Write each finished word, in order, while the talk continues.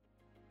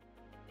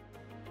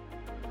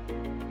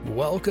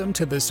Welcome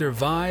to the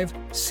Survive,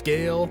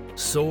 Scale,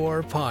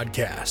 Soar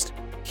podcast.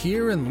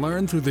 Hear and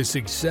learn through the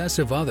success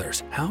of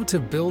others how to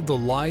build the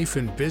life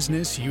and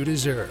business you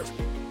deserve.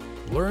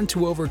 Learn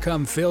to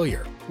overcome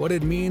failure, what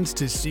it means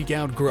to seek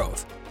out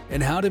growth,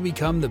 and how to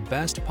become the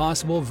best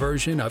possible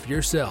version of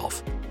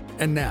yourself.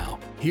 And now,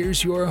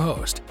 here's your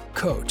host,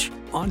 coach,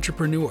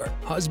 entrepreneur,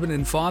 husband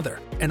and father,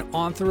 and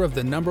author of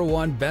the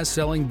 #1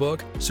 best-selling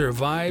book,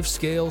 Survive,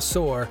 Scale,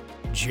 Soar,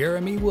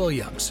 Jeremy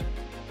Williams.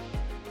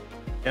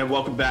 And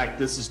welcome back.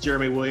 This is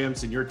Jeremy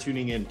Williams, and you're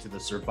tuning in to the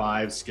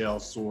Survive, Scale,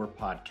 Soar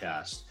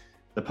podcast,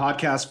 the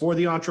podcast for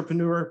the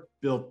entrepreneur,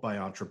 built by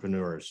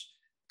entrepreneurs.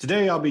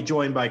 Today, I'll be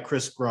joined by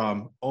Chris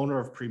Grum, owner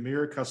of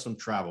Premier Custom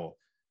Travel.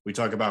 We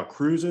talk about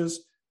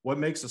cruises, what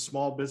makes a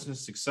small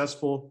business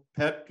successful,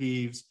 pet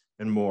peeves,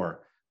 and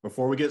more.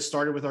 Before we get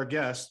started with our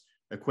guest,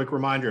 a quick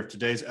reminder: if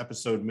today's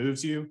episode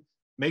moves you,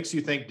 makes you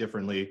think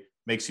differently,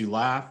 makes you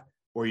laugh,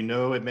 or you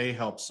know it may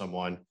help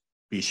someone,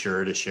 be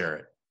sure to share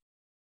it.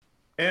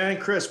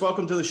 And Chris,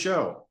 welcome to the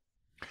show.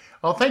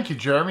 Well, thank you,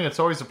 Jeremy. It's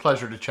always a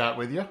pleasure to chat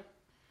with you.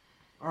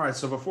 All right.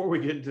 So before we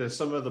get into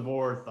some of the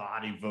more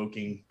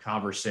thought-evoking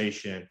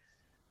conversation,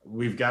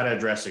 we've got to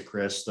address it,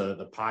 Chris,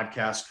 the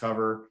podcast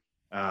cover.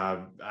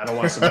 I don't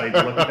want somebody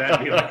to look at that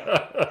and be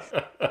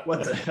like,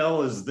 what the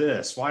hell is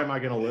this? Why am I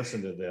going to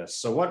listen to this?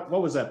 So what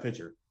was that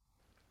picture?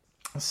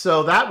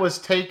 So that was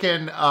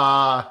taken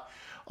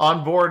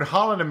on board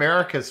Holland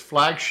America's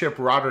flagship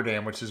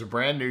Rotterdam, which is a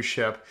brand new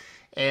ship.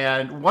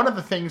 And one of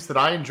the things that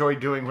I enjoy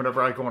doing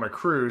whenever I go on a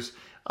cruise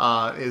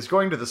is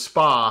going to the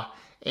spa.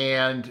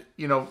 And,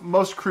 you know,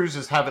 most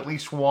cruises have at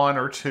least one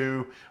or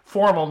two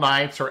formal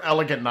nights or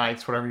elegant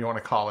nights, whatever you want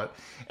to call it.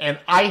 And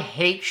I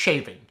hate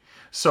shaving.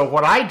 So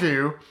what I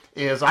do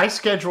is I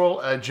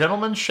schedule a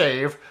gentleman's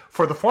shave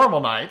for the formal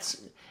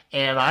nights,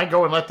 and I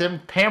go and let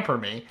them pamper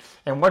me.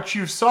 And what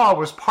you saw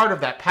was part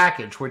of that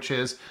package, which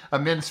is a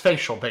men's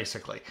facial,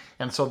 basically.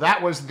 And so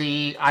that was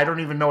I don't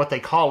even know what they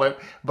call it,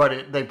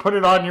 but they put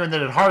it on you and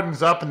then it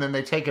hardens up and then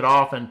they take it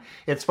off, and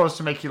it's supposed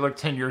to make you look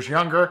 10 years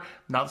younger.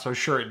 Not so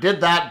sure it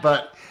did that,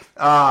 but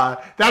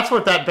that's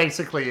what that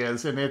basically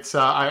is. And it's,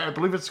 I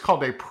believe it's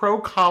called a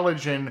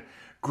pro-collagen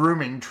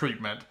grooming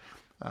treatment,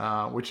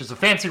 which is a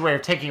fancy way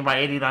of taking my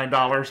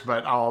 $89,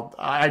 but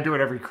I do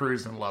it every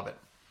cruise and love it.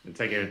 And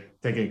taking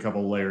a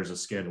couple layers of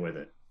skin with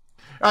it.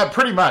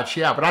 Pretty much,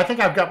 yeah. But I think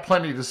I've got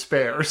plenty to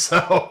spare.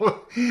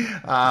 So,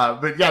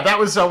 but yeah, that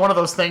was one of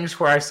those things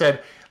where I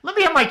said, let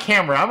me have my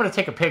camera. I'm going to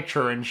take a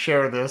picture and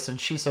share this. And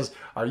she says,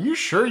 are you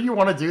sure you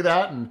want to do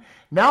that? And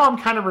now I'm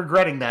kind of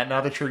regretting that now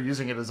that you're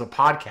using it as a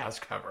podcast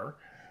cover.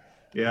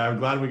 Yeah, I'm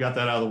glad we got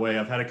that out of the way.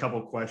 I've had a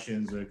couple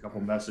questions and a couple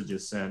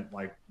messages sent.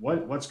 Like,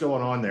 what's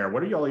going on there?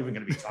 What are y'all even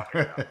going to be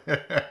talking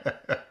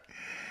about?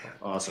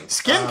 Awesome.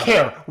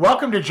 Skincare.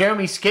 Welcome to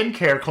Jeremy's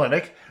Skincare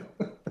Clinic.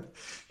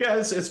 Yeah,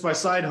 it's my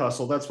side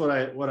hustle. That's what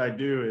I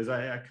do is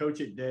I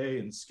coach at day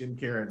and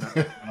skincare at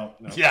night. No.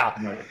 Yeah.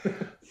 No.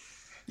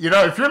 You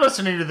know, if you're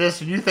listening to this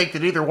and you think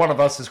that either one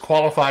of us is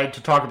qualified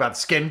to talk about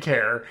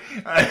skincare,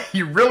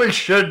 you really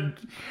should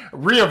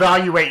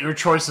reevaluate your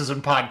choices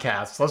in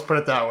podcasts. Let's put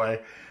it that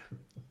way.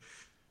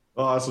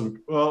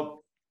 Awesome.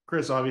 Well,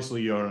 Chris,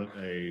 obviously you own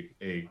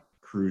a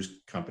cruise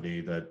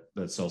company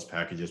that sells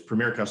packages,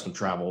 Premier Custom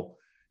Travel.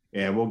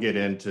 And we'll get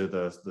into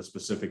the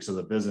specifics of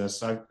the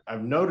business.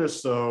 I've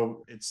noticed,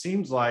 though, it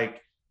seems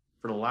like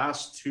for the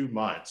last 2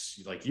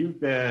 months, like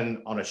you've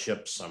been on a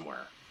ship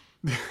somewhere.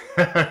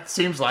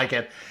 Seems like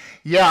it.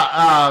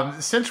 Yeah.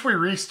 Since we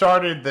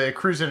restarted the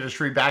cruise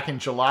industry back in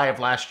July of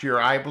last year,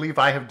 I believe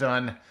I have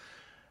done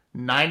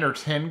 9 or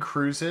 10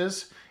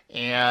 cruises.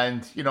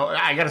 And, you know,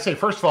 I got to say,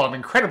 first of all, I'm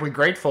incredibly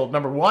grateful,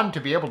 #1,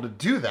 to be able to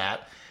do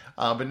that.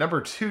 But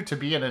 #2, to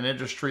be in an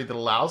industry that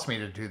allows me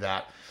to do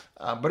that.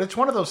 But it's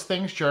one of those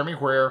things, Jeremy,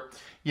 where,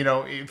 you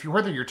know,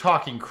 whether you're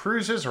talking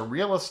cruises or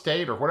real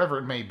estate or whatever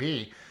it may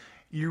be,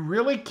 you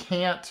really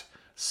can't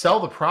sell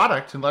the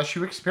product unless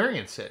you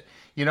experience it.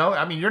 You know,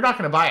 I mean, you're not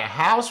going to buy a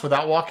house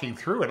without walking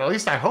through it. At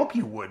least I hope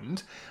you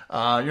wouldn't.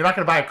 You're not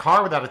going to buy a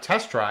car without a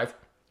test drive.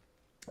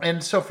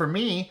 And so for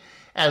me,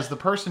 as the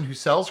person who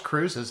sells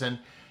cruises, and,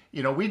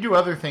 you know, we do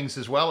other things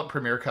as well at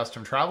Premier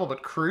Custom Travel,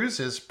 but cruise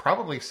is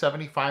probably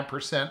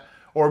 75%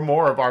 or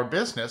more of our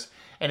business.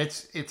 And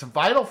it's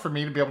vital for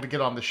me to be able to get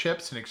on the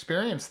ships and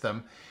experience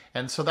them.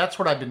 And so that's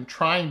what I've been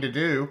trying to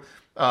do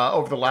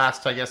over the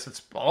last, I guess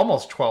it's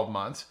almost 12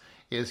 months,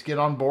 is get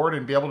on board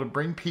and be able to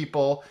bring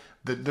people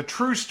the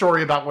true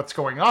story about what's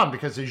going on.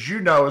 Because as you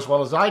know, as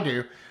well as I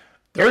do,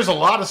 there's a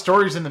lot of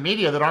stories in the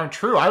media that aren't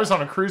true. I was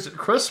on a cruise at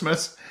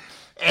Christmas,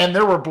 and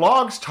there were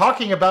blogs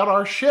talking about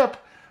our ship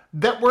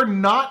that were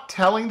not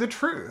telling the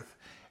truth.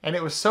 And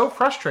it was so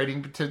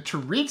frustrating to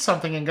read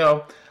something and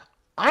go,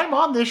 I'm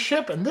on this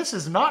ship and this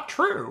is not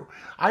true.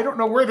 I don't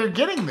know where they're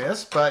getting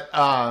this, but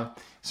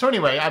so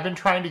anyway, I've been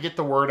trying to get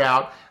the word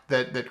out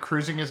that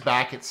cruising is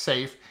back, it's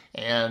safe,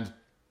 and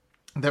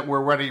that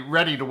we're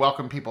ready to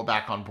welcome people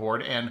back on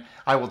board. And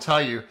I will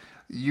tell you,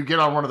 you get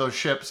on one of those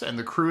ships and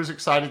the crew is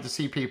excited to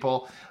see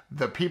people.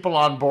 The people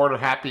on board are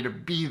happy to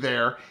be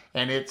there,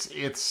 and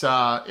it's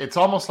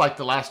almost like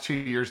the last 2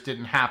 years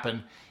didn't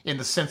happen in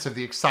the sense of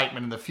the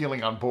excitement and the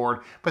feeling on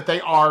board. But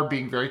they are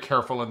being very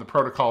careful, and the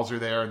protocols are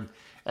there. And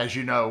as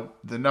you know,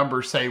 the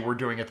numbers say we're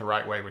doing it the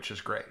right way, which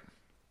is great.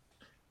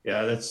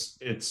 Yeah,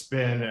 it's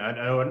been,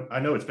 I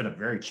know it's been a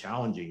very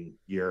challenging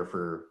year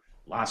for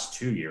last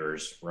 2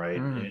 years, right,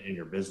 in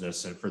your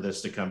business, and for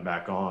this to come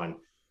back on.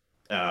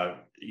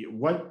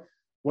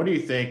 What do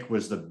you think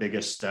was the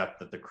biggest step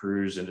that the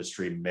cruise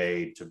industry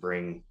made to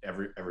bring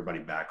everybody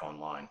back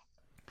online?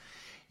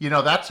 You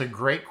know, that's a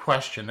great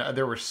question.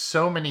 There were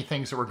so many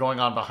things that were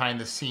going on behind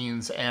the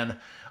scenes, and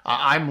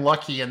I'm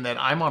lucky in that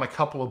I'm on a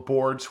couple of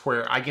boards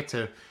where I get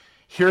to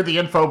hear the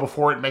info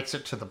before it makes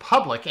it to the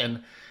public.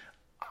 And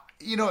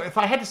you know, if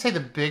I had to say the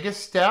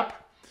biggest step,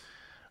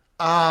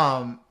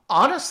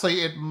 honestly,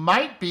 it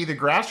might be the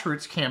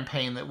grassroots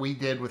campaign that we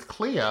did with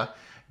CLIA,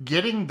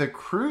 getting the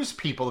cruise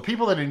people, the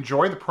people that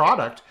enjoy the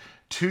product,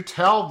 to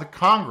tell the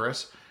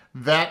Congress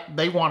that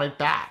they want it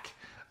back.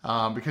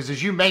 Because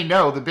as you may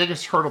know, the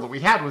biggest hurdle that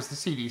we had was the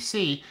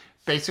CDC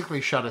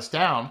basically shut us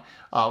down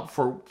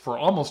for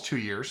almost 2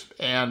 years.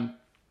 And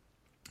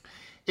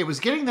it was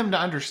getting them to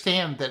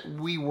understand that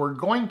we were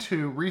going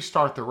to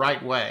restart the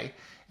right way,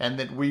 and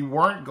that we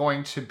weren't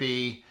going to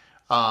be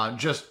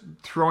just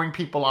throwing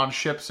people on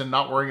ships and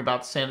not worrying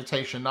about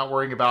sanitation, not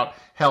worrying about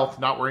health,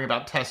 not worrying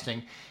about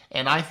testing.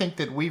 And I think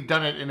that we've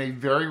done it in a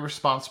very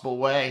responsible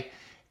way.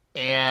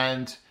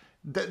 And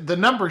the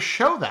numbers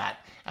show that.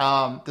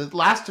 The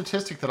last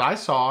statistic that I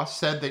saw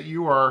said that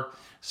you are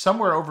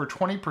somewhere over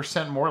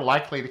 20% more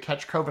likely to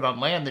catch COVID on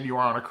land than you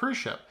are on a cruise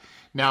ship.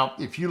 Now,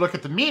 if you look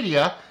at the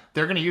media,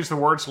 they're going to use the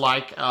words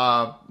like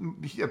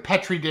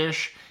Petri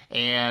dish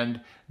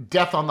and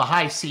death on the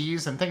high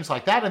seas and things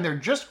like that, and they're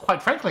just,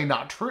 quite frankly,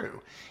 not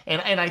true.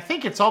 And I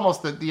think it's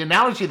almost the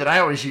analogy that I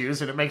always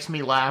use, and it makes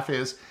me laugh,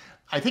 is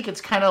I think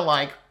it's kind of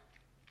like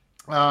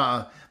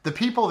the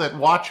people that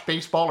watch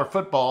baseball or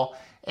football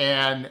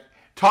and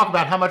talk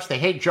about how much they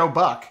hate Joe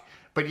Buck,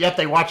 but yet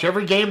they watch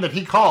every game that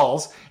he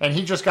calls, and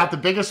he just got the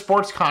biggest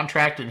sports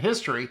contract in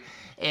history,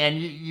 and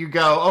you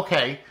go,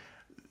 okay,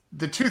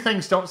 the two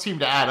things don't seem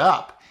to add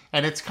up.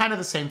 And it's kind of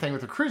the same thing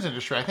with the cruise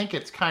industry. I think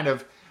it's kind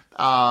of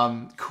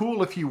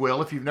cool, if you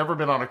will, if you've never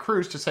been on a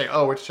cruise, to say,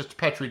 oh, it's just a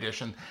Petri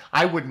dish, and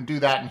I wouldn't do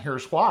that, and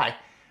here's why.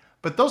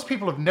 But those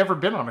people have never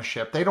been on a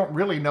ship. They don't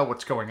really know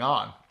what's going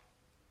on.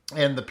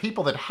 And the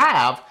people that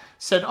have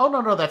said, oh,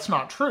 no, that's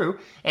not true.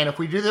 And if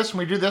we do this, and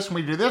we do this, and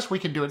we do this, we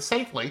can do it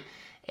safely.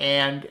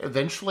 And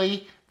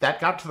eventually that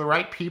got to the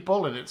right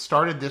people, and it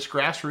started this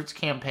grassroots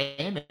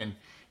campaign, and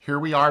here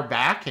we are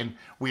back, and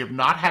we have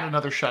not had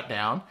another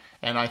shutdown.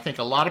 And I think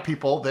a lot of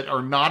people that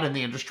are not in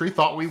the industry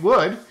thought we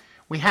would.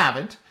 We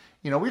haven't.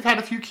 You know, we've had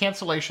a few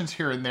cancellations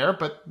here and there,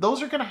 but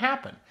those are going to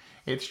happen.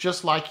 It's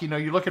just like, you know,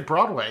 you look at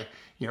Broadway,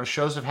 you know,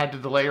 shows have had to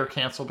delay or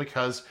cancel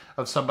because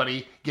of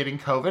somebody getting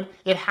COVID.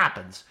 It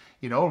happens,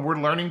 you know, and we're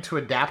learning to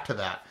adapt to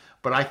that.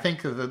 But I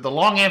think the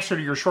long answer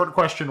to your short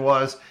question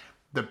was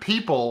the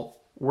people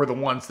were the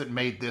ones that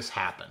made this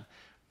happen.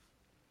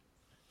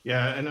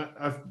 Yeah, and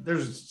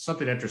there's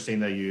something interesting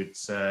that you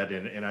said,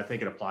 and I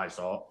think it applies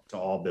to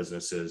all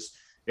businesses.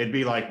 It'd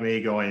be like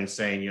me going and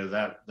saying, you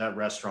know, that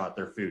restaurant,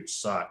 their food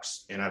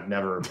sucks, and I've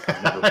never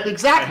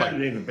exactly. I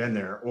haven't even been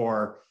there.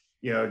 Or,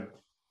 you know,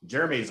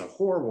 Jeremy's a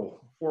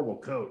horrible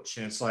coach,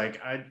 and it's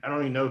like I don't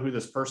even know who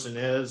this person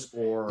is,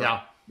 or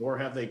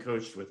have they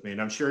coached with me.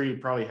 And I'm sure you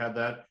probably had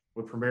that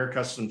with Premier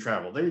Custom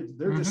Travel.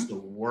 They're just the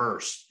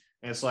worst.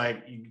 And it's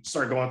like you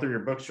start going through your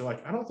books, you're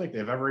like, I don't think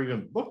they've ever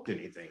even booked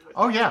anything with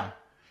me.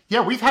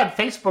 Yeah, we've had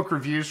Facebook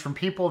reviews from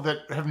people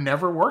that have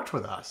never worked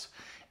with us.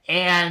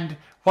 And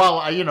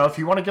while, you know, if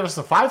you want to give us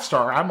a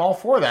 5-star, I'm all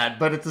for that.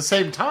 But at the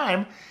same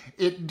time,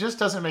 it just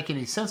doesn't make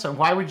any sense. And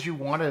why would you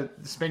want to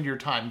spend your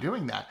time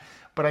doing that?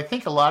 But I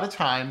think a lot of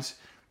times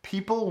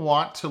people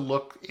want to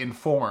look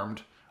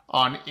informed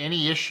on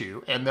any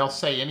issue, and they'll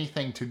say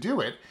anything to do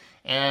it.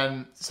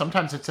 And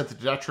sometimes it's at the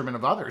detriment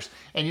of others.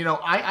 And, you know,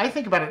 I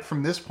think about it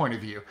from this point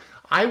of view.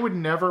 I would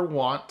never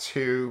want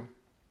to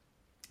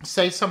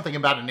say something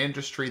about an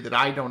industry that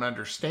I don't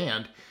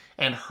understand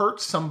and hurt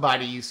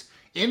somebody's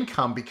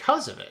income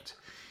because of it.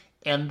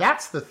 And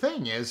that's the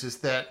thing is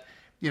that,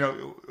 you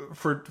know,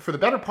 for the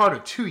better part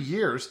of 2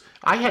 years,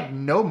 I had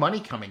no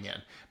money coming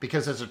in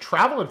because as a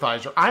travel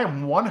advisor, I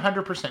am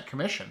 100%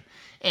 commission.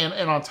 And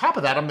on top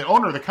of that, I'm the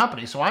owner of the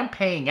company. So I'm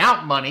paying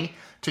out money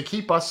to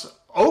keep us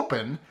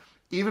open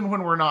even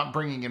when we're not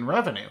bringing in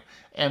revenue.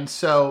 And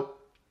so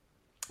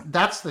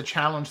that's the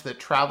challenge that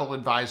travel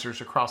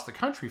advisors across the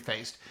country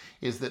faced,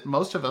 is that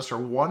most of us are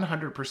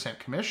 100%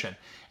 commission.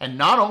 And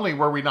not only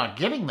were we not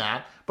getting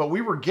that, but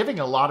we were giving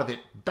a lot of it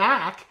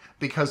back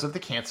because of the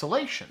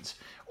cancellations.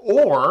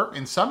 Or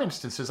in some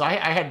instances, I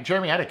had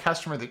a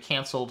customer that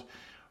canceled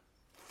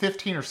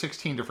 15 or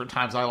 16 different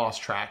times. I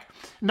lost track.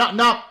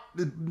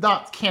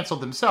 Not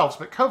canceled themselves,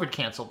 but COVID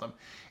canceled them.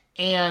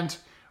 And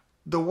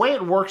the way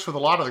it works with a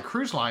lot of the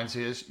cruise lines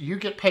is you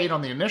get paid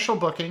on the initial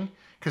booking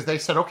because they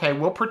said, okay,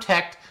 we'll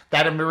protect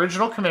that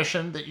original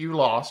commission that you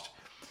lost.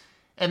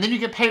 and then you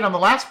get paid on the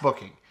last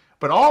booking.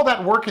 But all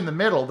that work in the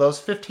middle, those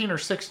 15 or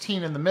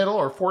 16 in the middle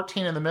or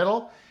 14 in the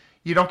middle,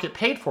 you don't get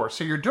paid for.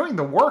 So you're doing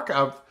the work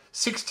of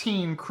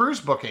 16 cruise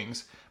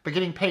bookings, but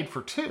getting paid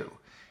for 2.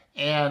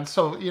 And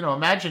so,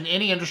 imagine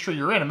any industry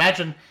you're in.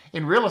 Imagine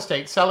in real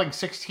estate selling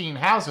 16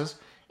 houses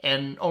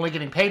and only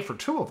getting paid for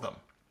 2 of them.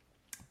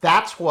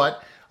 That's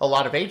what a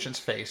lot of agents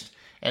faced.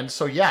 And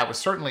so, it was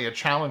certainly a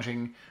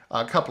challenging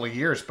couple of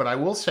years. But I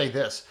will say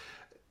this,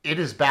 it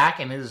is back,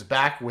 and it is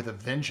back with a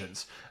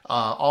vengeance.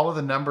 All of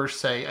the numbers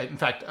say, in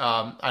fact,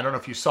 I don't know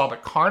if you saw,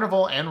 but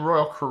Carnival and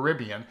Royal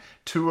Caribbean,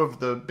 2 of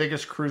the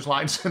biggest cruise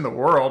lines in the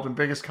world and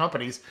biggest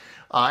companies,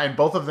 and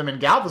both of them in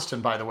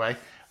Galveston, by the way,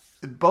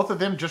 both of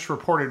them just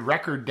reported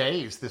record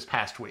days this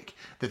past week,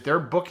 that their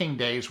booking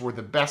days were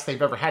the best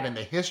they've ever had in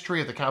the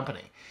history of the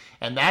company.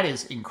 And that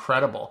is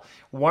incredible.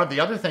 One of the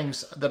other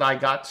things that I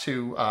got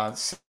to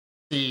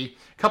see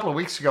a couple of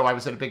weeks ago, I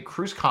was at a big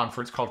cruise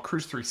conference called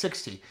Cruise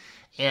 360,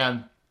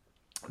 and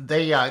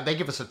they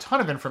give us a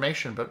ton of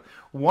information, but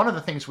one of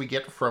the things we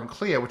get from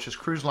CLIA, which is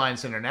Cruise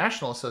Lines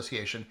International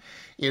Association,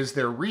 is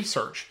their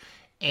research.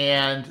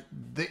 And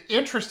the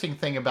interesting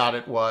thing about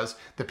it was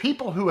the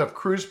people who have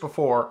cruised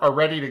before are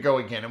ready to go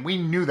again, and we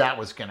knew that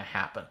was going to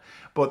happen.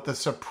 But the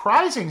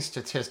surprising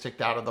statistic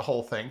out of the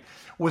whole thing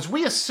was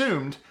we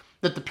assumed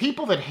that the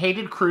people that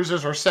hated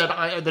cruises, or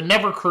said the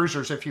never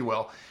cruisers, if you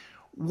will,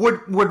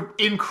 would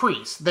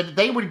increase, that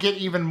they would get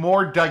even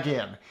more dug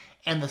in.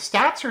 And the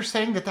stats are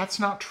saying that that's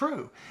not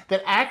true.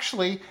 That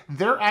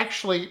they're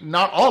actually,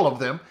 not all of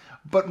them,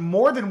 but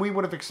more than we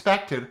would have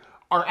expected,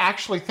 are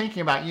actually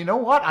thinking about, you know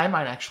what, I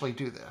might actually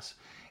do this.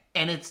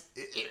 And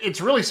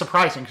it's really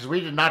surprising because we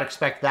did not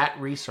expect that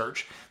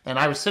research. And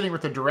I was sitting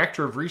with the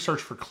director of research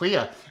for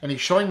CLIA, and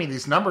he's showing me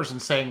these numbers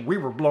and saying, we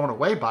were blown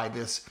away by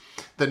this.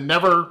 The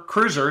never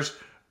cruisers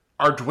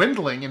are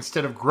dwindling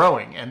instead of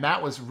growing. And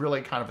that was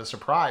really kind of a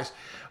surprise.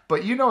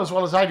 But you know as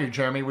well as I do,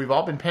 Jeremy, we've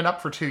all been pent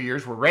up for 2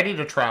 years. We're ready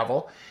to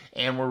travel,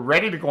 and we're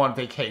ready to go on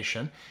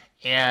vacation.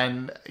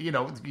 And, you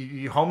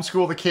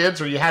homeschool the kids,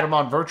 or you had them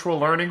on virtual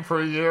learning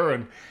for a year,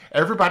 and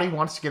everybody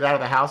wants to get out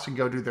of the house and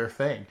go do their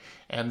thing.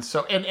 And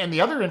so, and the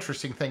other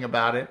interesting thing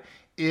about it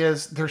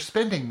is they're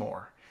spending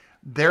more.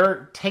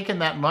 They're taking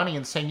that money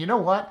and saying, you know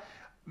what,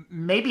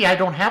 maybe I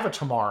don't have a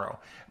tomorrow.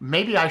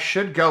 Maybe I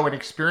should go and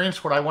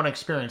experience what I want to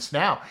experience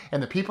now.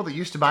 And the people that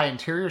used to buy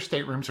interior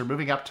staterooms are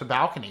moving up to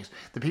balconies.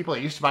 The people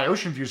that used to buy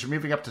ocean views are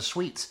moving up to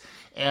suites.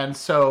 And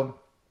so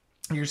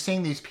you're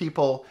seeing these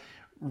people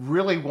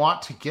really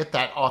want to get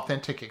that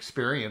authentic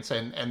experience,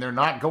 and they're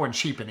not going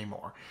cheap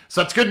anymore.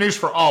 So that's good news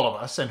for all of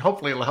us, and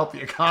hopefully it'll help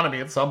the economy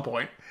at some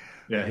point.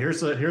 Yeah, here's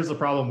the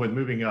problem with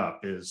moving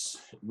up is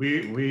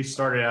we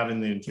started out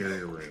in the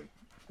interior room.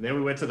 And then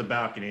we went to the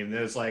balcony, and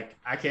it was like,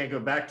 I can't go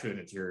back to an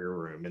interior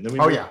room. And then we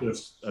moved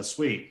to a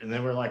suite, and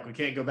then we're like, we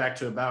can't go back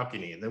to a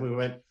balcony. And then we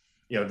went,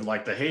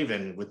 like the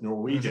Haven with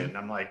Norwegian. Mm-hmm.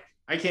 I'm like,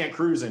 I can't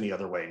cruise any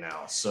other way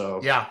now. So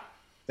yeah,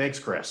 thanks,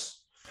 Chris.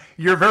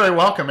 You're very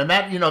welcome. And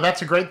that,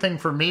 that's a great thing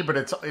for me, but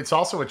it's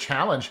also a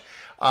challenge.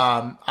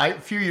 A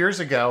few years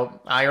ago,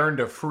 I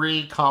earned a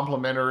free and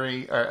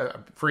complimentary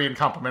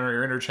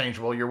or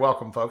interchangeable, you're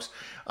welcome, folks,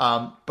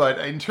 but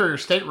interior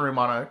stateroom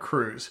on a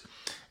cruise.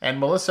 And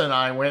Melissa and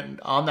I went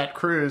on that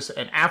cruise,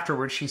 and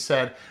afterwards she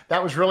said,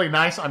 that was really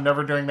nice. I'm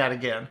never doing that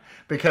again,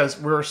 because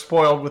we're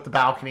spoiled with the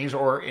balconies,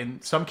 or in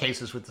some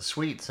cases with the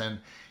suites. And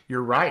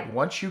you're right.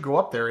 Once you go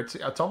up there,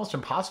 it's almost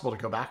impossible to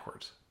go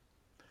backwards.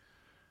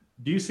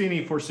 Do you see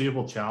any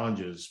foreseeable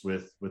challenges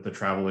with the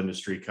travel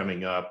industry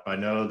coming up? I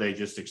know they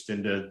just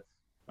extended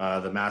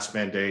the mask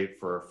mandate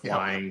for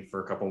flying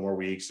for a couple more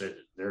weeks.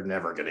 They're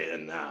never going to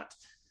end that.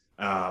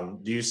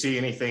 Do you see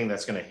anything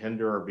that's going to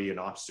hinder or be an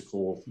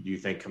obstacle, do you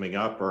think, coming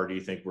up, or do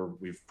you think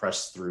we've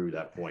pressed through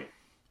that point?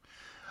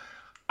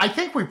 I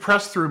think we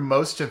pressed through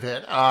most of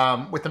it.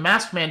 With the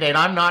mask mandate,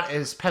 I'm not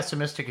as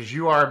pessimistic as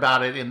you are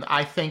about it. And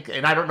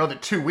I don't know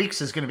that 2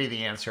 weeks is going to be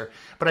the answer,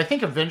 but I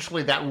think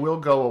eventually that will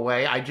go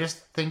away. I just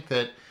think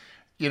that,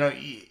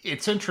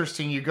 it's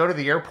interesting. You go to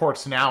the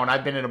airports now, and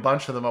I've been in a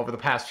bunch of them over the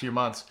past few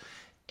months,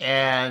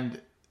 and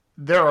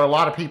there are a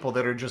lot of people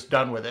that are just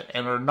done with it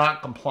and are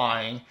not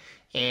complying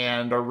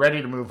and are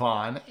ready to move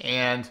on.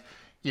 And,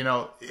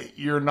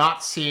 you're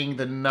not seeing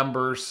the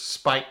numbers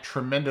spike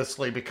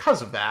tremendously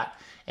because of that.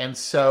 And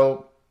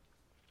so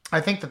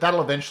I think that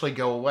that'll eventually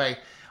go away.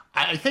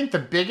 I think the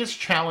biggest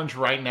challenge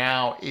right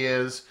now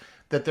is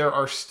that there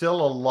are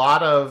still a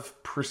lot of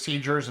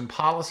procedures and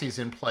policies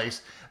in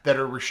place that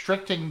are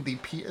restricting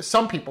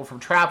some people from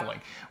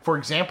traveling. For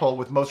example,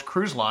 with most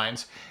cruise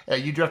lines,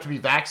 you do have to be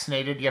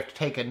vaccinated. You have to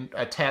take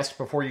a test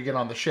before you get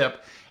on the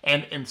ship.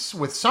 And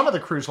with some of the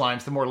cruise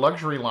lines, the more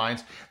luxury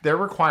lines, they're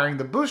requiring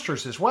the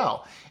boosters as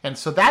well. And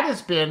so that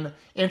has been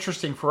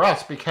interesting for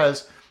us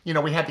because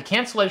we had the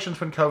cancellations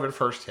when COVID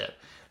first hit.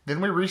 Then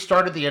we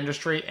restarted the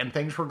industry and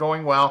things were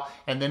going well.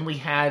 And then we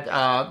had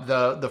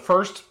the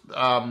first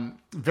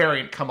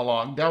variant come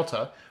along,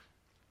 Delta,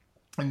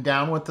 and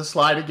down went the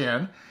slide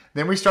again.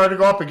 Then we started to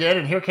go up again,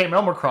 and here came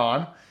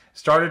Omicron.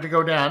 started to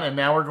go down, and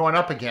now we're going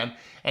up again.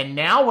 And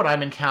now what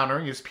I'm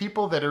encountering is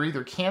people that are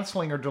either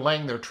canceling or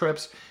delaying their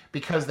trips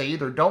because they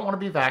either don't want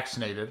to be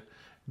vaccinated,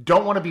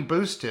 don't want to be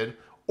boosted,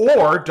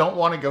 or don't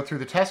want to go through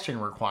the testing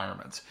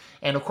requirements.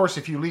 And of course,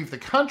 if you leave the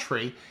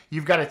country,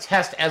 you've got to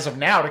test as of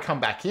now to come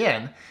back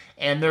in.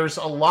 And there's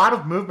a lot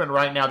of movement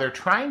right now. They're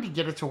trying to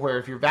get it to where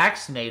if you're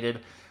vaccinated,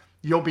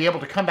 you'll be able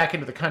to come back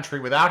into the country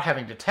without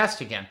having to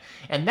test again.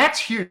 And that's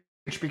huge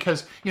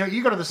because,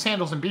 you go to the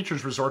Sandals and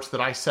Beaches resorts that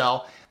I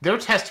sell, they're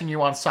testing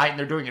you on site and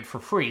they're doing it for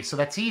free. So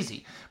that's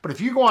easy. But if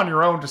you go on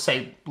your own to,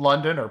 say,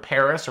 London or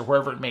Paris or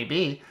wherever it may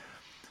be,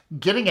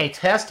 getting a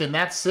test in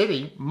that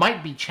city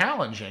might be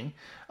challenging,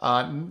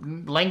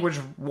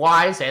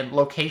 language-wise and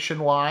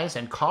location-wise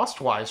and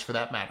cost-wise for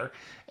that matter.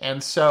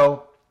 And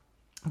so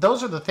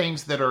those are the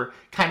things that are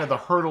kind of the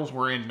hurdles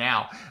we're in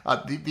now.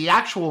 The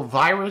actual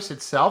virus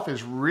itself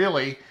is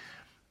really,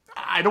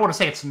 I don't want to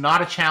say it's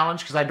not a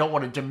challenge because I don't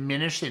want to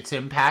diminish its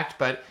impact,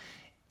 but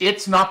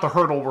it's not the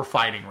hurdle we're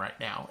fighting right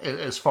now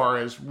as far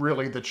as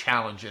really the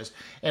challenges.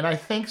 And I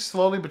think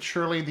slowly but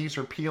surely these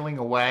are peeling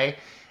away.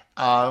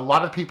 A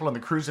lot of people in the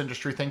cruise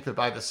industry think that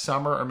by the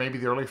summer or maybe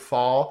the early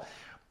fall,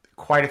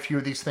 quite a few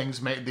of these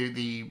things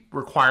the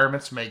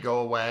requirements may go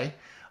away.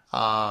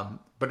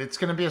 But it's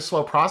going to be a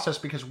slow process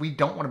because we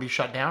don't want to be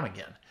shut down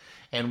again.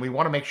 And we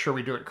want to make sure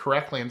we do it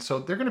correctly. And so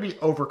they're going to be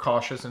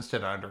overcautious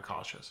instead of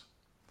undercautious.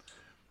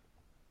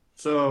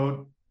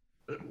 So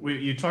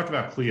you talked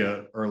about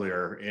CLIA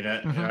earlier, and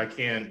I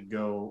can't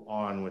go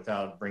on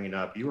without bringing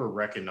up, you were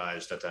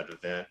recognized at that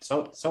event.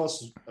 So tell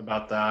us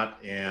about that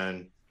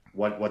and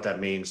what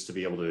that means to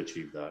be able to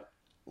achieve that.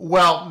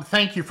 Well,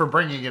 thank you for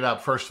bringing it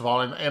up, first of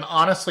all. And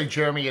honestly,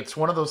 Jeremy, it's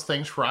one of those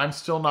things where I'm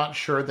still not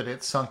sure that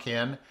it sunk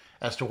in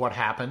as to what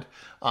happened.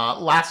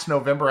 Last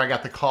November, I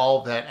got the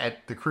call that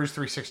at the Cruise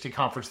 360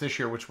 conference this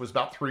year, which was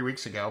about 3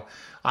 weeks ago,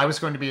 I was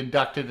going to be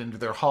inducted into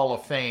their Hall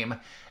of Fame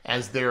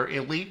as their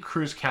Elite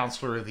Cruise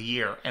Counselor of the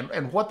Year.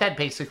 And what that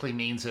basically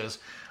means is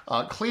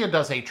CLIA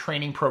does a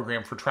training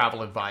program for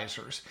travel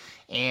advisors,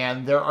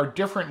 and there are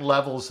different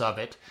levels of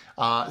it.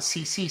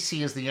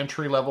 CCC is the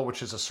entry level,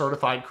 which is a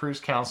certified cruise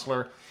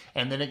counselor,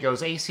 and then it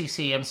goes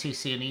ACC,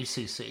 MCC, and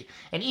ECC.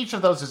 And each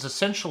of those is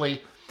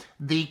essentially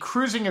the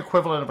cruising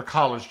equivalent of a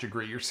college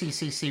degree. Your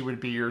CCC would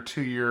be your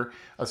 2-year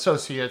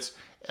associates,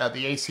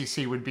 the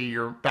ACC would be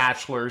your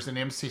bachelor's, and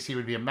MCC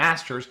would be a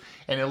master's,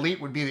 and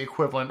Elite would be the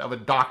equivalent of a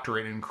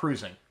doctorate in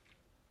cruising.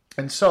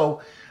 And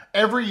so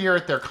every year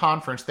at their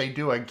conference, they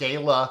do a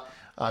gala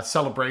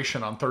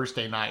celebration on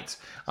Thursday nights.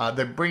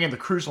 They bring in the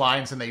cruise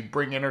lines and they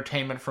bring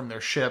entertainment from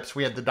their ships.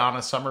 We had the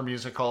Donna Summer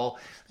musical.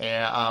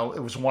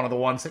 It was one of the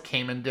ones that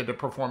came and did a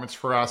performance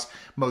for us.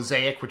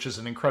 Mosaic, which is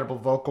an incredible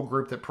vocal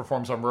group that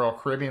performs on Royal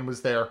Caribbean,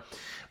 was there.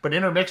 But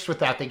intermixed with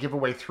that, they give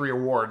away 3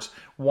 awards.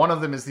 One of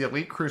them is the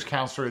Elite Cruise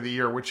Counselor of the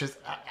Year, which is,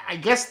 I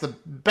guess the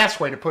best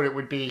way to put it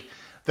would be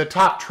the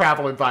top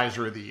travel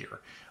advisor of the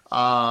year.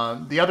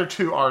 The other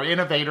 2 are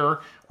Innovator,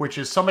 which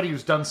is somebody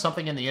who's done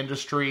something in the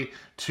industry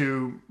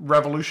to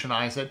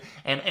revolutionize it.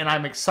 And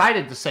I'm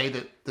excited to say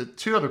that the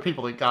 2 other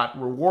people that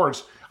got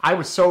rewards, I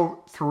was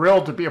so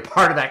thrilled to be a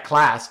part of that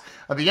class.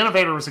 The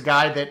Innovator was a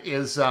guy that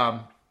is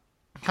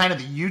kind of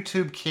the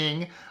YouTube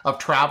king of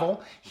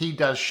travel. He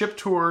does ship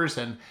tours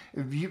and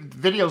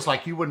videos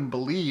like you wouldn't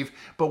believe.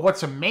 But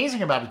what's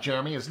amazing about it,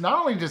 Jeremy, is not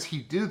only does he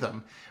do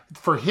them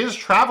for his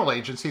travel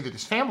agency that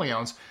his family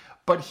owns,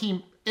 but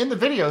he, in the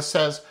video,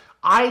 says,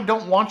 I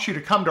don't want you to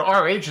come to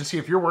our agency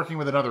if you're working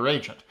with another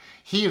agent.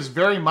 He is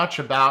very much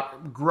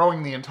about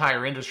growing the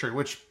entire industry,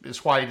 which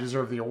is why he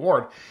deserved the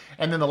award.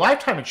 And then the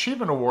Lifetime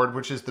Achievement Award,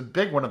 which is the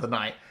big one of the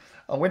night,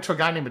 went to a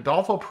guy named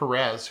Adolfo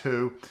Perez,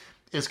 who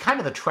is kind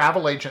of the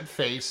travel agent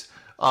face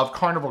of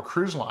Carnival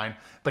Cruise Line.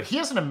 But he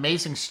has an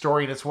amazing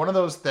story, and it's one of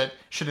those that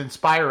should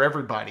inspire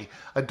everybody.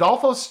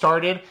 Adolfo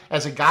started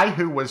as a guy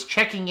who was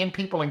checking in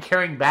people and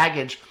carrying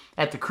baggage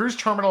at the cruise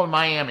terminal in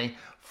Miami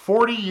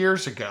 40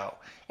 years ago.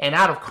 And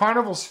out of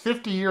Carnival's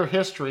 50-year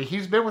history,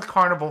 he's been with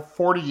Carnival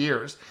 40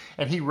 years.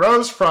 And he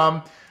rose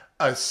from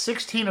a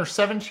 16 or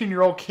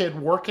 17-year-old kid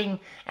working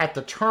at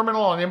the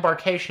terminal on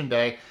embarkation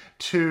day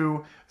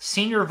to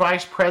senior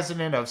vice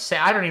president of,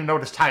 I don't even know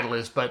what his title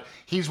is, but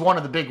he's one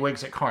of the big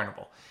wigs at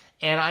Carnival.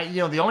 And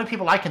the only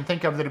people I can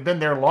think of that have been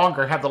there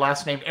longer have the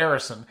last name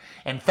Arison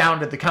and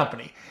founded the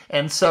company.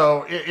 And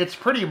so it's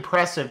pretty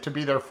impressive to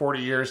be there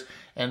 40 years.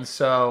 And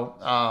so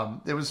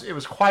it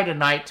was quite a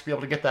night to be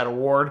able to get that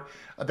award.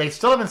 They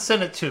still haven't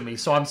sent it to me,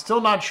 so I'm still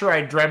not sure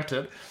I dreamt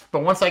it.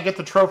 But once I get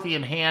the trophy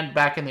in hand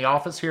back in the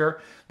office here,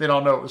 then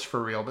I'll know it was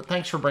for real. But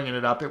thanks for bringing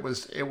it up. It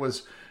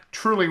was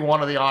truly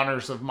one of the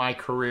honors of my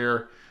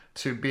career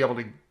to be able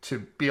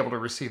to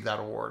receive that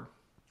award.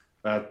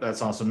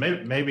 That's awesome.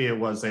 Maybe it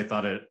was they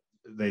thought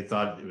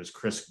it was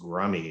Chris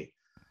Grummy,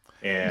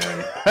 and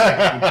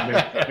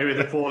maybe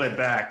they pulled it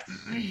back.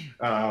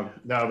 No,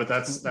 but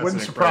that's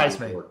wouldn't surprise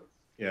me. Award.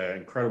 Yeah,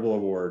 incredible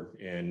award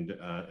and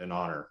an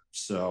honor.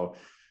 So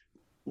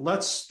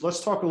let's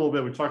talk a little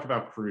bit. We talked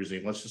about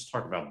cruising. Let's just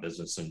talk about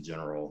business in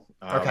general.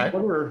 Okay.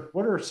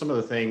 What are some of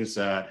the things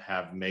that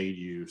have made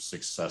you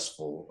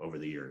successful over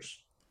the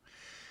years?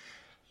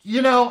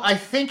 I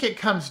think it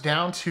comes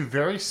down to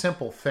very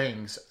simple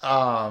things.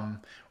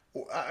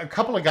 A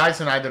couple of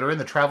guys and I that are in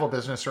the travel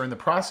business are in the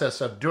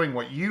process of doing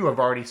what you have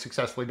already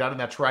successfully done, and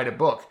that's write a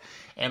book.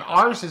 And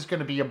ours is going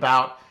to be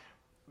about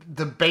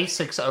the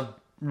basics of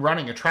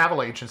running a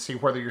travel agency,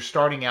 whether you're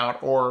starting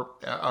out or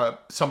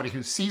somebody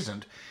who's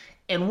seasoned.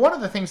 And one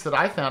of the things that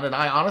I found, and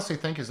I honestly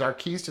think is our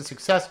keys to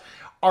success,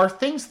 are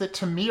things that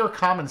to me are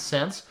common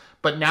sense,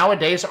 but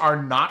nowadays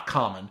are not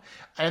common.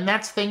 And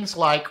that's things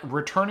like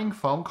returning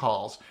phone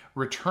calls,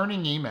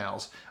 returning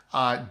emails,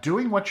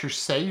 doing what you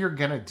say you're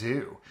going to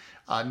do,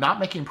 not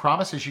making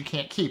promises you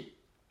can't keep.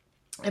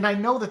 And I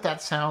know that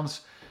that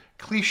sounds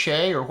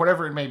cliche or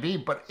whatever it may be,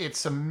 but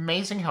it's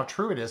amazing how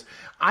true it is.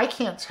 I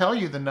can't tell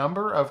you the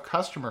number of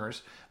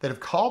customers that have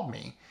called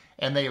me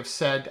and they have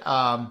said,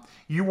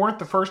 you weren't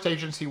the first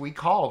agency we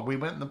called. We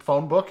went in the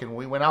phone book and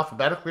we went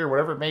alphabetically or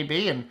whatever it may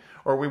be,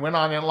 or we went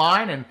on in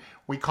line and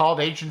we called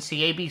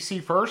agency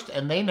ABC first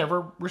and they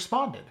never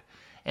responded.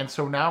 And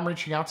so now I'm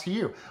reaching out to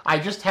you. I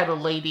just had a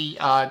lady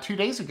 2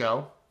 days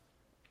ago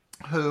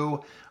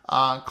who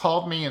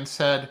called me and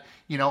said,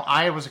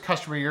 I was a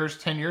customer of yours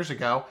 10 years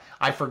ago.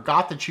 I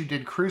forgot that you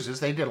did cruises.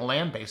 They did a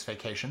land-based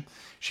vacation.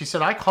 She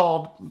said, I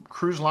called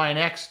Cruise Line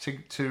X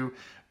to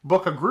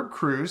book a group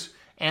cruise,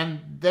 and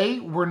they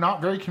were not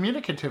very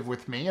communicative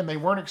with me, and they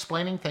weren't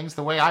explaining things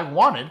the way I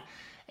wanted.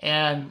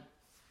 And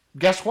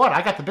guess what?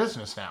 I got the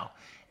business now.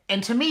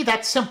 And to me,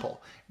 that's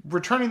simple.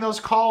 Returning those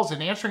calls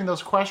and answering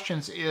those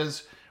questions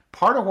is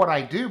part of what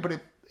I do, but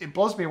it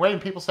blows me away when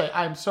people say,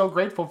 I'm so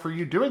grateful for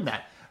you doing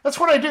that. That's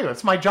what I do.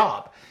 It's my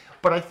job.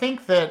 But I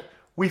think that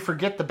we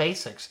forget the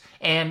basics.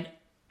 And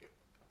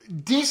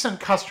decent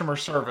customer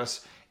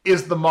service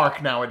is the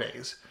mark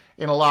nowadays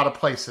in a lot of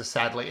places,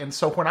 sadly. And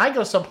so when I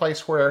go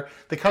someplace where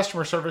the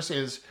customer service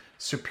is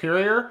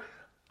superior,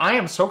 I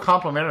am so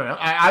complimentary.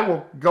 I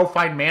will go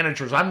find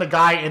managers. I'm the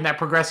guy in that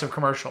Progressive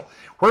commercial.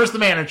 Where's the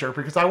manager?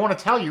 Because I want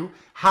to tell you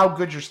how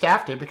good your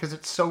staff did, because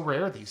it's so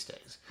rare these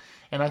days.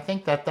 And I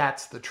think that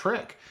that's the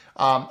trick.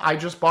 I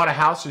just bought a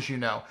house, as you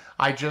know.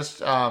 I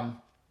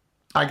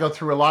go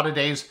through a lot of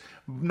days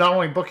not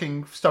only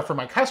booking stuff for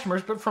my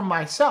customers, but for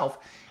myself.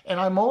 And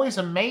I'm always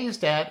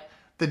amazed at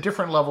the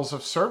different levels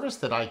of service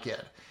that I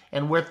get.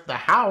 And with the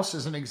house,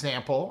 as an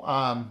example,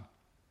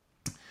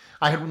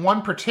 I had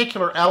one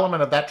particular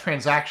element of that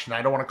transaction.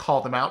 I don't want to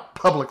call them out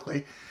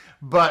publicly,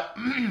 but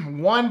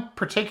one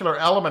particular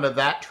element of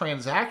that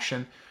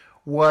transaction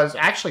was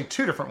actually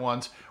two different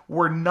ones,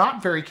 were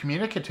not very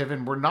communicative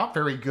and were not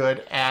very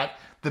good at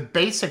the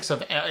basics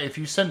of, if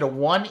you send a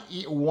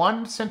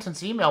one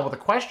sentence email with a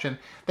question,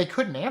 they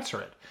couldn't answer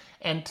it.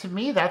 And to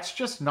me, that's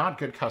just not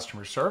good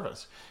customer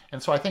service.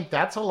 And so I think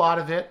that's a lot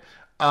of it.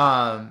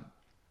 And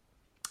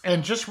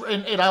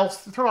I'll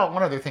throw out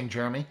one other thing,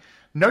 Jeremy.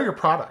 Know your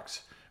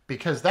products,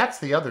 because that's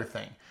the other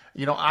thing.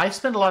 I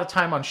spend a lot of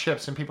time on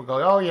ships and people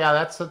go, oh yeah,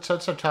 that's a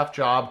tough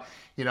job.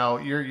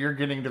 You're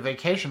getting to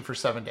vacation for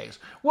 7 days.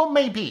 Well,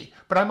 maybe,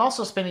 but I'm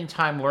also spending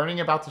time learning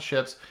about the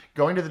ships,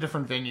 going to the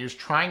different venues,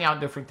 trying out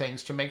different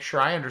things to make sure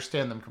I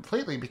understand them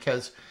completely,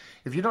 because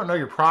if you don't know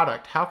your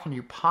product, how can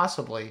you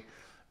possibly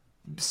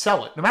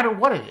sell it, no matter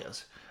what it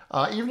is?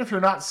 Even if you're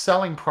not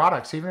selling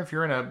products, even if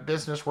you're in a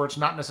business where it's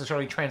not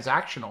necessarily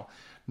transactional,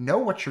 know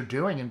what you're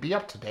doing and be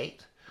up to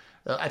date.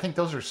 I think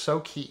those are so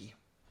key.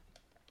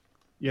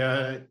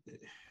 Yeah,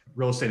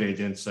 real estate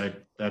agents,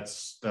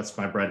 that's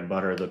my bread and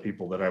butter. The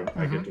people that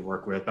I get to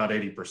work with, about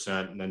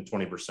 80%, and then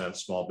 20%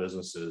 small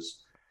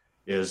businesses,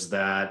 is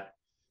that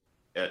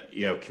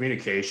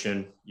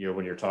communication.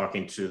 When you're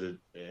talking to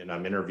and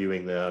I'm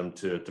interviewing them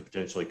to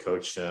potentially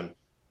coach them,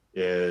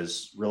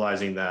 is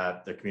realizing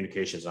that the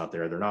communication is not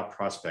there. They're not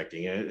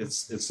prospecting.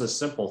 It's the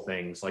simple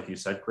things, like you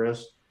said,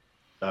 Chris,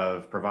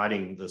 of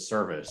providing the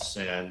service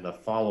and the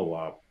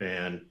follow-up.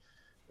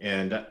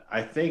 And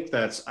I think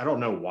I don't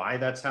know why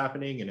that's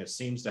happening. And it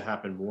seems to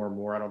happen more and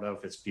more. I don't know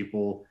if it's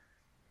people,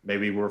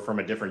 maybe we're from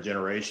a different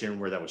generation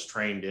where that was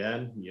trained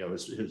in, it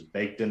was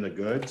baked in the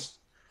goods.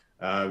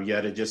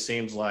 Yet it just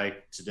seems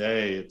like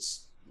today,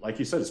 it's like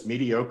you said, it's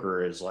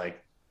mediocre is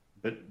like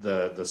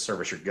the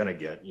service you're going to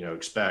get,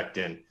 expect.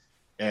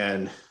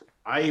 And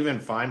I even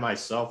find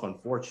myself,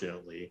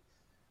 unfortunately,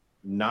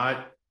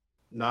 not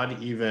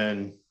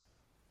even,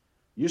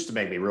 used to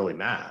make me really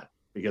mad,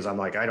 because I'm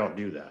like, I don't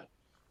do that.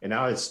 And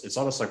now it's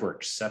almost like we're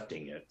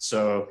accepting it.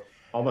 So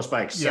almost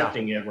by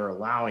accepting it, we're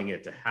allowing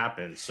it to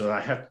happen. So I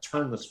have to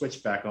turn the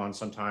switch back on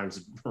sometimes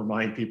to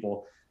remind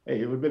people,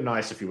 hey, it would have been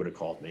nice if you would have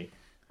called me,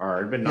 or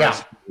it'd been nice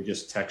if you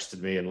just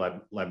texted me and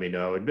let me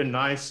know. It'd been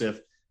nice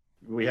if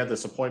we had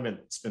this appointment,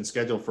 it's been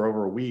scheduled for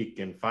over a week,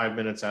 and 5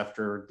 minutes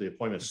after the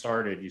appointment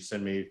started, you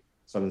send me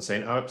something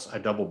saying, oops, I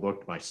double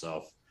booked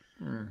myself.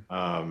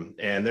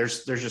 And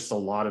there's just a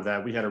lot of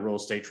that. We had a real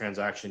estate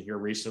transaction here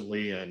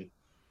recently, and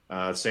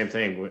same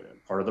thing,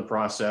 part of the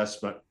process,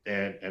 but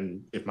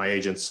and if my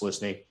agent's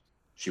listening,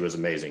 she was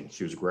amazing.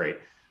 She was great.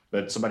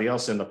 But somebody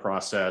else in the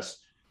process,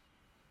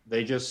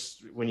 they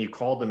just, when you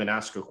called them and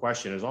asked a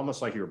question, it's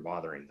almost like you were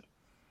bothering them.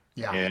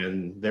 Yeah.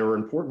 And they were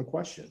important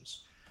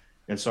questions.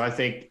 And so I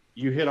think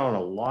you hit on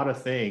a lot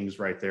of things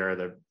right there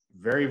that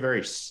very,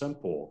 very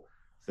simple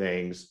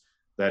things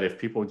that if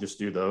people just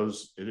do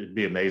those, it'd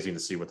be amazing to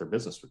see what their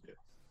business would do.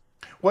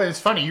 Well, it's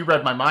funny, you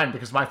read my mind,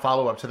 because my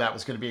follow-up to that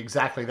was going to be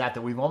exactly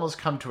that we've almost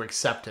come to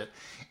accept it.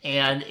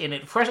 And in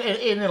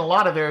a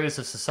lot of areas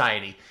of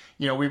society,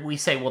 we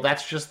say, well,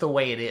 that's just the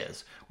way it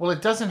is. Well,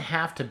 it doesn't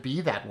have to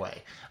be that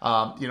way.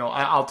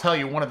 I'll tell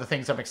you, one of the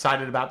things I'm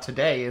excited about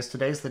today is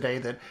today's the day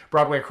that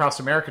Broadway Across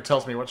America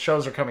tells me what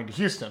shows are coming to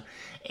Houston.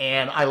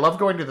 And I love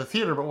going to the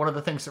theater, but one of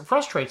the things that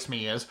frustrates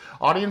me is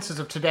audiences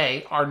of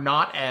today are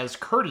not as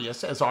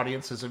courteous as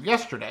audiences of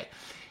yesterday.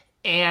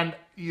 And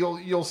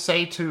you'll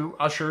say to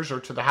ushers or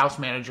to the house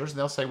managers, and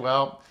they'll say,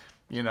 well,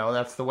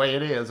 that's the way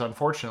it is,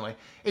 unfortunately.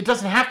 It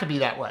doesn't have to be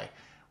that way.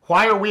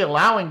 Why are we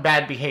allowing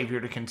bad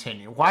behavior to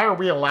continue? Why are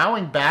we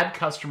allowing bad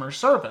customer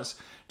service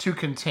to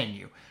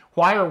continue?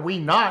 Why are we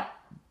not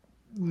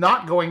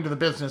going to the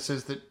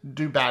businesses that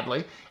do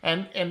badly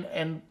and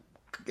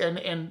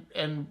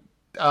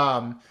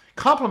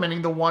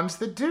complimenting the ones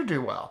that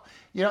do well?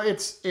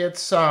 It's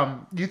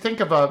you think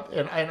of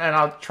and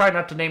I'll try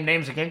not to name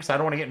names again because I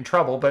don't want to get in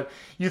trouble, but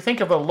you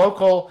think of a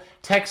local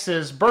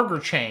Texas burger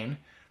chain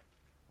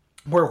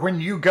where when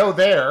you go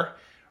there,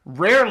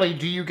 rarely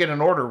do you get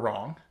an order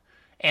wrong,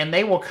 and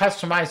they will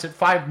customize it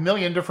 5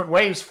 million different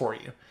ways for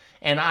you.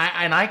 And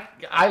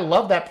I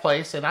love that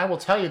place, and I will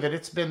tell you that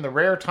it's been the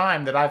rare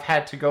time that I've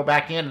had to go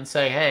back in and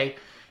say, hey,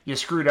 you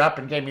screwed up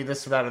and gave me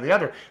this, that, or the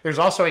other. There's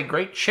also a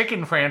great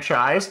chicken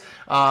franchise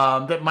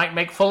that might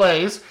make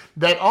fillets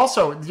that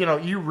also,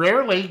 you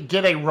rarely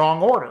get a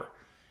wrong order.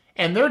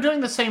 And they're doing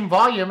the same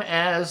volume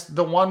as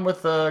the one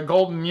with the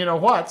golden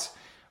you-know-whats,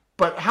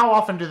 but how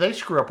often do they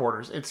screw up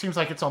orders? It seems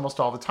like it's almost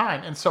all the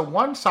time. And so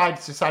one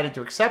side's decided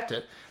to accept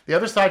it. The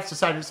other side's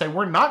decided to say,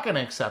 we're not going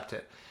to accept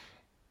it.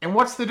 And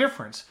what's the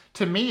difference?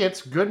 To me,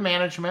 it's good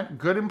management,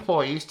 good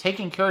employees,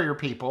 taking care of your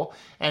people,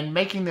 and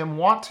making them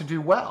want to do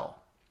well.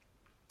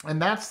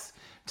 And that's,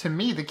 to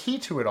me, the key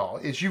to it all,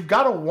 is you've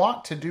got to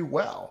want to do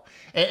well.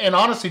 And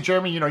honestly,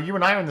 Jeremy, you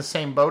and I are in the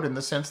same boat in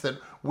the sense that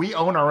we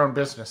own our own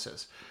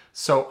businesses.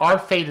 So our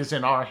fate is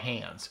in our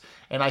hands.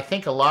 And I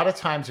think a lot of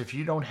times if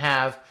you don't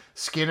have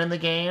skin in the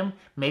game,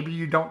 maybe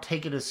you don't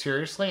take it as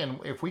seriously. And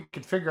if we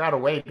could figure out a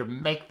way to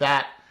make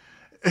that,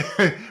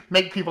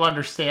 make people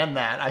understand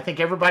that, I think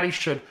everybody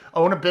should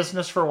own a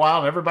business for a while,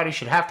 and everybody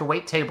should have to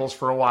wait tables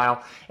for a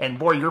while. And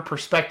boy, your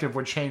perspective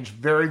would change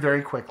very,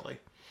 very quickly.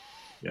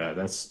 Yeah,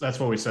 that's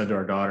what we said to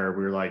our daughter.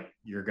 We were like,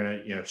 you're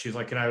going to, she's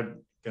like, can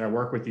I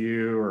work with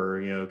you? Or,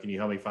 can you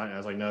help me find, I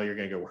was like, no, you're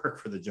going to go work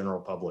for the general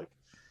public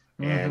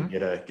and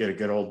get a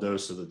good old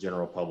dose of the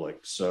general public.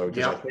 So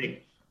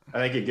I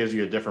think it gives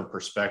you a different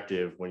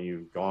perspective when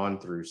you've gone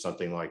through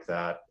something like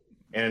that.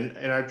 And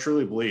I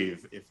truly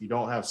believe if you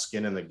don't have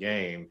skin in the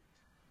game,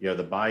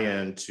 the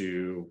buy-in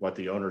to what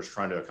the owner is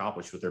trying to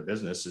accomplish with their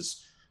business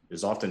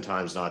is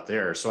oftentimes not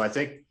there. So I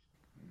think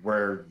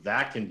where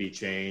that can be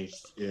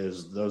changed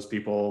is those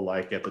people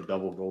like at the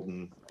Double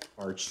Golden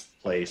Arch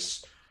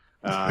place.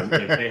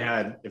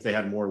 If they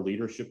had more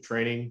leadership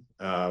training,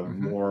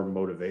 more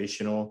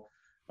motivational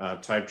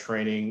type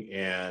training,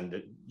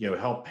 and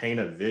help paint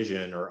a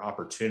vision or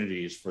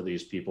opportunities for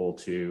these people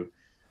to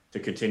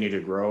continue to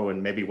grow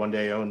and maybe one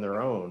day own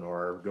their own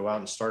or go out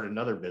and start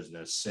another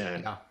business.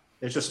 And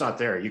it's just not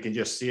there. You can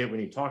just see it when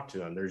you talk to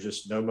them. There's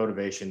just no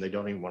motivation. They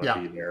don't even want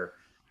to be there.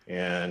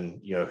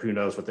 And, who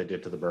knows what they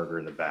did to the burger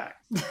in the back.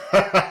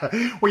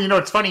 Well,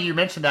 it's funny you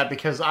mentioned that,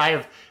 because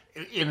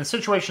in the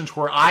situations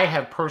where I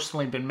have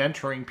personally been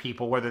mentoring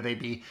people, whether they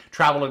be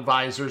travel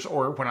advisors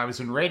or when I was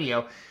in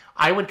radio,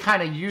 I would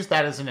kind of use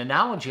that as an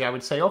analogy. I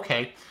would say,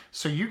 okay,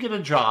 so you get a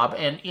job,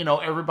 and,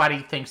 everybody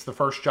thinks the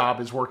first job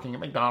is working at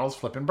McDonald's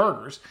flipping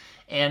burgers.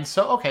 And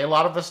so, okay, a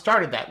lot of us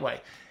started that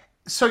way.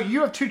 So you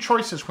have two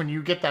choices when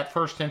you get that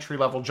first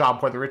entry-level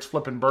job, whether it's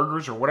flipping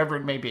burgers or whatever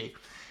it may be.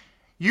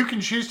 You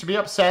can choose to be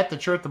upset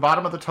that you're at the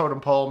bottom of the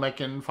totem pole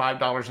making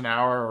 $5 an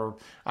hour. Or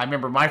I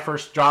remember my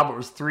first job, it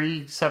was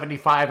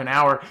 $3.75 an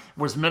hour,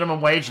 was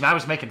minimum wage, and I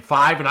was making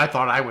 $5, and I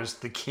thought I was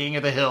the king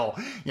of the hill.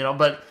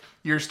 But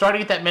you're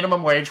starting at that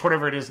minimum wage,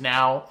 whatever it is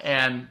now,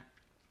 and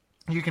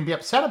you can be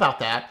upset about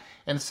that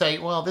and say,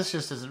 well, this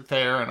just isn't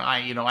fair, and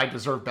I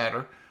deserve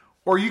better.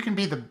 Or you can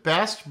be the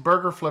best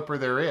burger flipper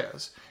there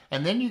is.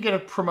 And then you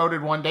get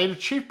promoted one day to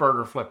chief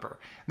burger flipper.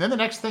 And then the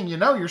next thing you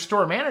know, you're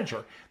store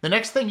manager. The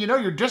next thing you know,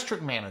 you're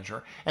district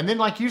manager. And then,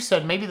 like you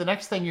said, maybe the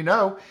next thing you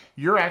know,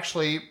 you're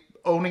actually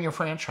owning a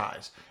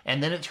franchise.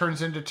 And then it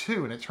turns into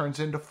 2, and it turns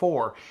into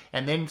 4.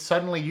 And then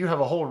suddenly you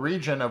have a whole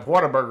region of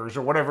Whataburgers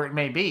or whatever it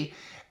may be.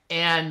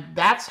 And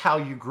that's how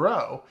you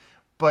grow.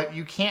 But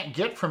you can't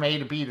get from A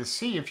to B to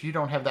C if you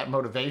don't have that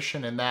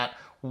motivation and that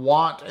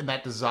want and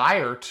that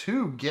desire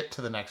to get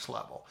to the next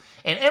level.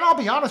 And I'll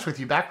be honest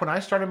with you, back when I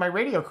started my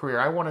radio career,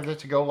 I wanted it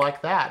to go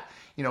like that,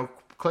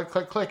 click,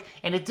 click, click.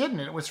 And it didn't.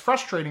 It was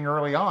frustrating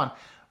early on.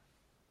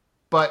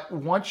 But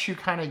once you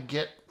kind of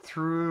get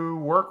through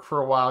work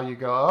for a while, you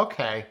go,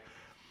 okay,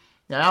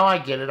 now I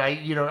get it.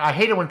 I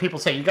hate it when people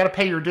say you got to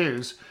pay your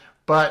dues,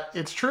 But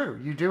it's true.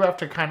 You do have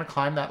to kind of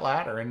climb that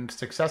ladder, and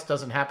success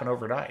doesn't happen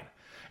overnight.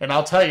 And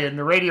I'll tell you, in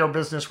the radio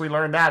business, we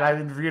learned that. I've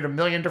interviewed a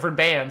million different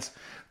bands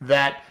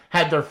that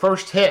had their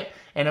first hit,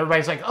 and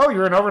everybody's like, oh,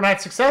 you're an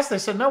overnight success? They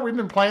said, no, we've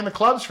been playing the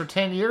clubs for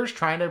 10 years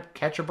trying to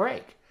catch a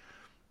break.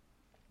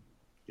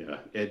 Yeah,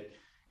 it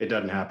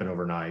doesn't happen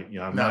overnight.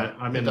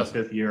 I'm in the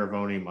fifth year of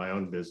owning my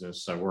own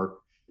business. I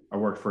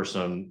worked for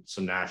some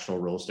national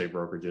real estate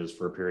brokerages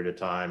for a period of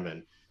time,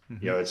 and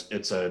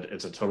it's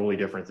a totally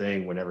different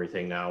thing when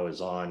everything now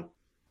is on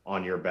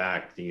your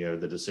back.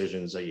 The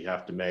decisions that you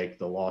have to make,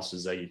 the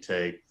losses that you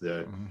take,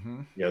 the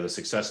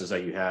successes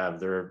that you have,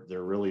 they're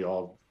really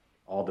all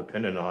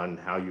dependent on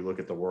how you look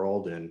at the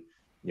world and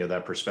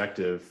that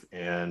perspective,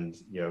 and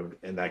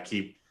that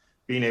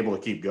being able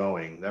to keep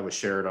going. That was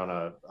shared on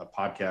a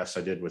podcast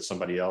I did with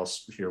somebody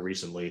else here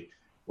recently.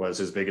 Was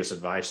his biggest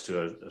advice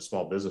to a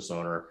small business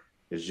owner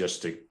is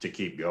just to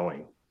keep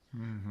going.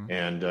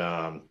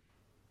 And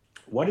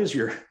what is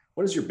your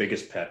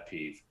biggest pet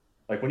peeve?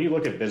 Like when you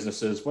look at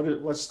businesses,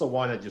 what's the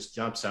one that just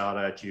jumps out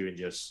at you and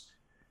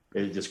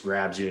it just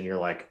grabs you and you're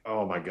like,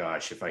 oh my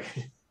gosh, if I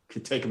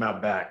could take them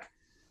out back.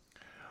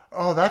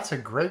 Oh, that's a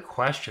great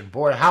question.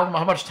 Boy, how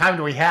much time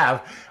do we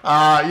have?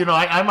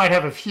 I might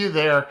have a few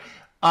there.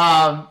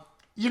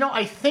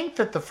 I think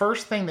that the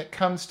first thing that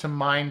comes to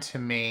mind to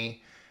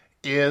me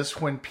is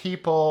when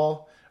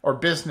people or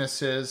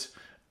businesses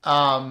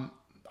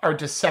are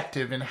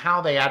deceptive in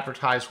how they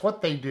advertise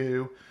what they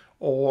do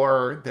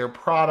or their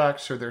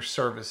products or their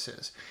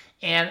services.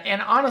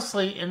 And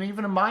honestly, and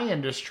even in my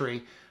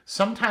industry,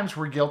 sometimes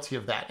we're guilty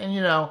of that. And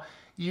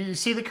you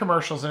see the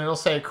commercials and it'll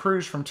say a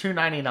cruise from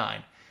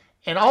 $299,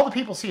 and all the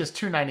people see is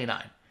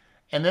 $299.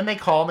 And then they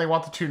call and they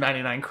want the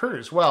 $299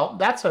 cruise. Well,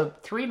 that's a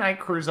 3-night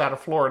cruise out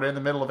of Florida in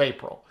the middle of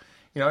April.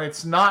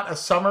 It's not a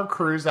summer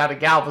cruise out of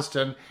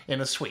Galveston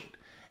in a suite.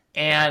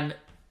 And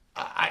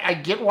I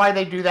get why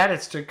they do that.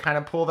 It's to kind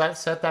of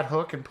set that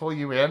hook and pull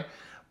you in.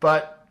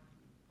 But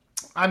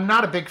I'm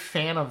not a big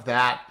fan of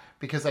that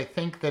because I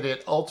think that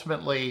it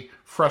ultimately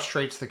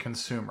frustrates the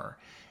consumer.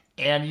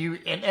 And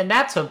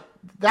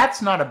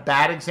that's not a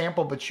bad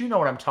example, but you know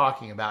what I'm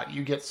talking about.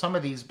 You get some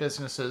of these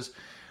businesses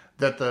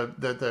that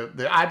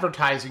the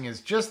advertising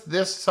is just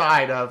this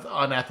side of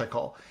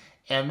unethical,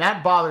 and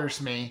that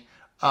bothers me.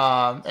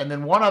 And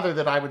then one other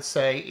that I would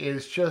say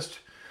is just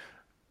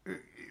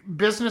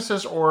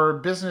businesses or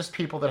business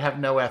people that have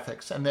no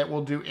ethics and that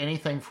will do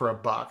anything for a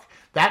buck.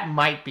 That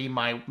might be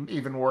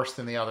even worse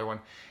than the other one,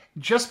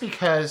 just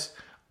because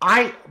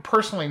I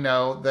personally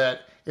know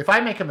that if I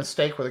make a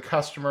mistake with a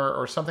customer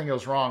or something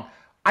goes wrong,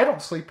 I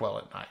don't sleep well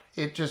at night.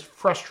 It just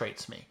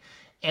frustrates me.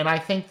 And I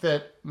think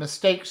that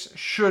mistakes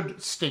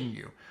should sting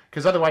you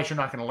because otherwise you're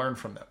not going to learn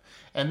from them.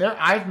 And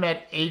I've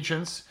met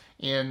agents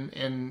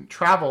in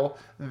travel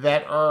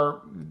that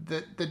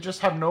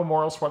just have no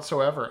morals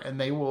whatsoever, and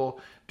they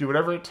will do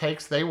whatever it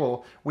takes.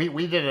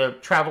 We did a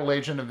travel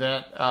agency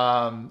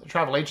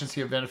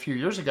event a few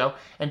years ago,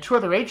 and 2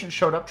 other agents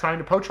showed up trying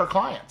to poach our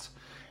clients.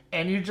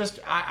 And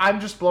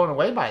I'm just blown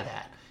away by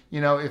that.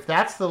 If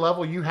that's the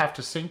level you have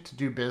to sink to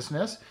do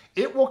business,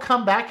 it will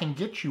come back and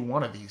get you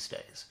one of these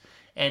days.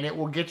 And it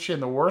will get you in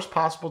the worst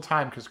possible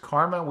time because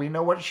karma, we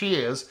know what she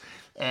is,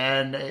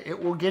 and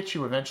it will get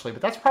you eventually.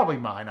 But that's probably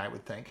mine, I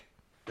would think.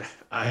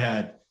 I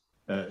had,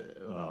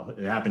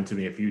 it happened to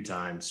me a few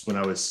times when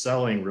I was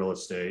selling real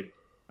estate.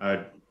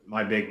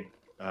 My big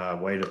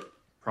way to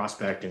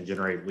prospect and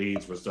generate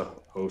leads was to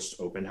host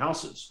open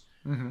houses.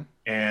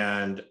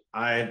 And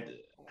I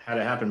had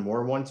it happen more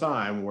than one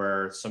time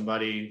where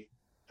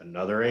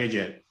another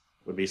agent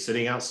would be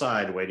sitting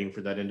outside waiting for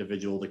that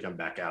individual to come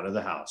back out of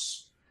the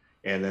house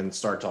and then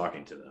start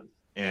talking to them.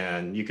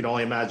 And you can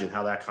only imagine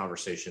how that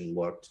conversation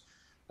looked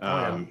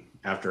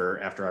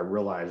after I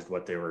realized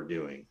what they were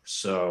doing.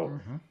 So,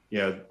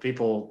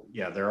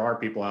 there are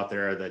people out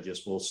there that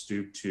just will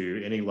stoop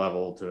to any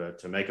level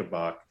to make a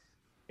buck.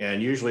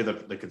 And usually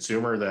the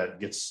consumer that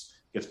gets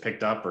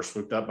picked up or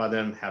swooped up by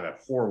them have a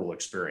horrible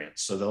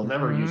experience. So they'll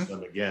never use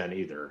them again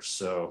either.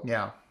 So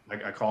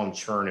I call them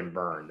churn and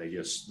burn.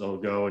 They'll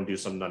go and do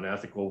something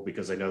unethical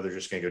because they know they're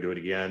just going to go do it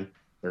again.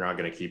 They're not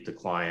going to keep the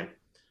client.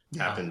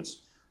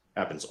 Happens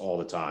all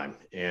the time.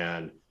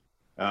 And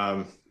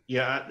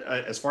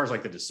as far as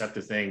like the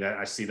deceptive thing, that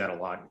I see that a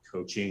lot in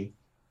coaching,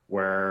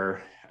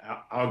 where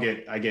I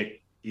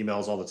get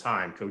emails all the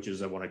time, coaches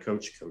that want to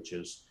coach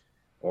coaches,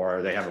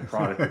 or they have a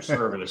product or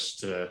service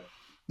to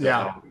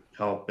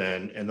help,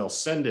 and they'll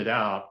send it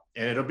out,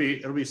 and it'll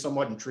be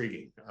somewhat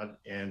intriguing,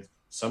 and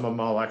some of them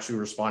I'll actually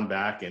respond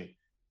back, and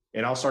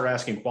I'll start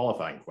asking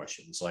qualifying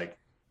questions like,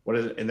 what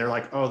is it? And they're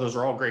like, oh, those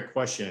are all great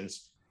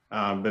questions.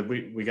 But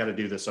we got to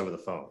do this over the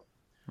phone.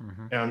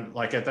 And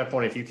like at that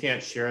point, if you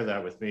can't share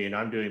that with me and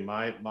I'm doing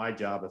my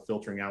job of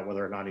filtering out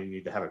whether or not I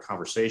need to have a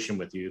conversation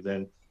with you,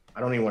 then I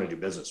don't even want to do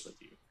business with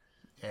you.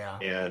 Yeah.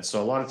 And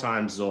so a lot of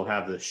times they'll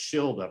have the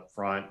shield up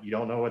front. You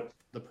don't know what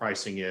the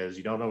pricing is.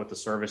 You don't know what the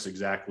service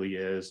exactly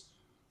is.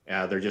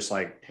 They're just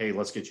like, hey,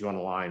 let's get you on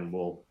the line.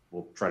 We'll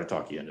try to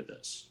talk you into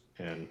this.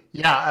 And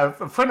a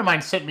friend of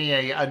mine sent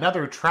me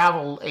another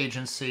travel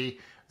agency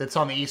that's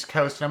on the East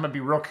Coast, and I'm going to be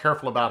real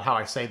careful about how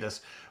I say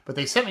this, but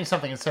they sent me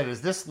something and said, is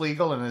this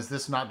legal and is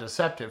this not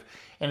deceptive?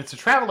 And it's a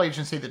travel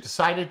agency that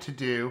decided to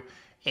do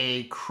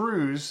a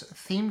cruise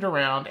themed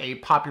around a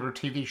popular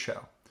TV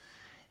show.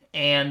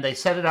 And they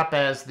set it up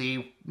as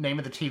the name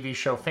of the TV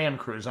show, Fan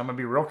Cruise. I'm going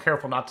to be real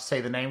careful not to say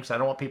the name because I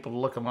don't want people to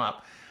look them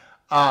up.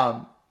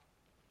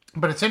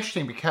 But it's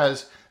interesting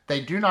because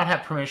they do not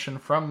have permission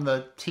from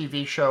the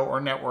TV show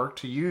or network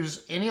to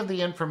use any of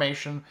the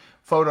information,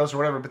 photos or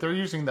whatever, but they're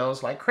using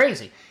those like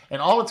crazy.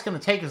 And all it's going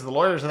to take is the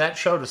lawyers of that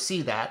show to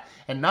see that.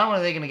 And not only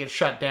are they going to get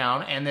shut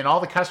down, and then all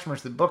the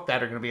customers that booked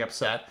that are going to be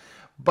upset,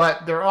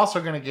 but they're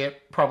also going to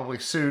get probably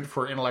sued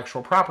for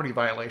intellectual property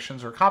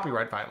violations or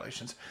copyright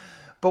violations.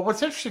 But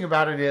what's interesting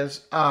about it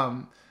is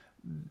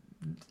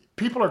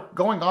people are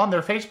going on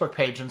their Facebook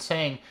page and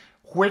saying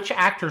which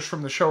actors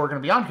from the show are going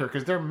to be on here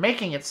because they're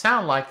making it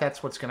sound like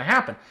that's what's going to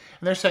happen.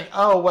 And they're saying,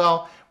 oh,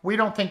 well, we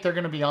don't think they're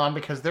going to be on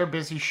because they're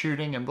busy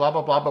shooting and blah,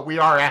 blah, blah, but we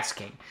are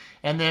asking.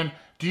 And then,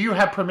 do you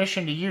have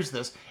permission to use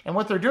this? And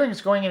what they're doing is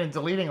going in and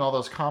deleting all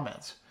those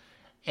comments.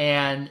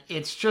 And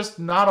it's just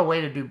not a way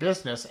to do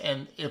business.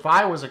 And if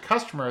I was a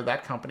customer of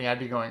that company, I'd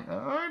be going,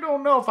 I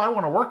don't know if I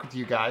want to work with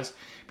you guys,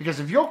 because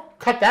if you'll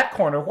cut that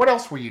corner, what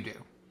else will you do?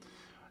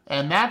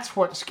 And that's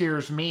what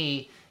scares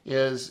me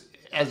is,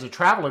 as a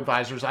travel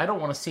advisor, I don't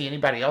want to see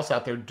anybody else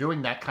out there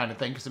doing that kind of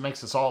thing because it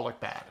makes us all look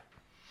bad.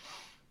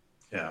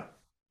 Yeah,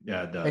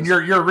 it does. And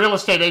your real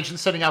estate agent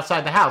sitting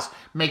outside the house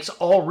makes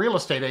all real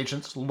estate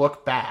agents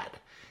look bad.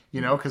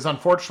 Because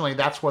unfortunately,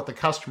 that's what the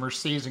customer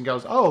sees and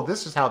goes, oh,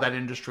 this is how that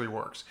industry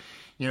works.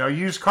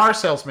 Used car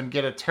salesmen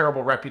get a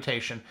terrible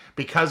reputation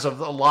because of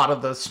a lot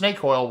of the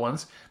snake oil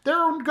ones. There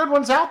are good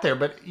ones out there,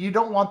 but you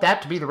don't want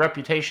that to be the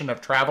reputation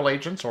of travel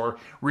agents or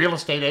real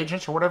estate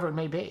agents or whatever it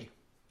may be.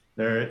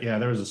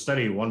 There was a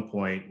study at one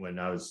point when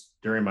I was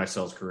during my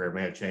sales career, it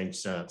may have changed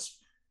since,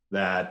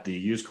 that the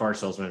used car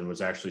salesman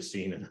was actually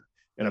seen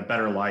in a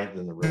better light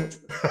than the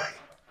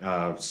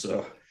realtor.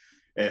 So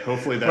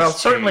hopefully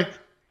that's well,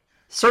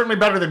 certainly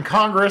better than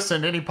Congress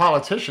and any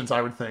politicians,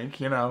 I would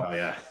think, Oh,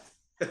 yeah.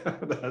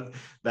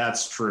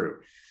 That's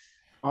true.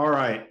 All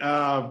right.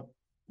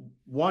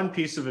 One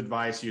piece of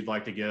advice you'd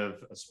like to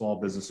give a small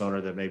business owner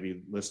that may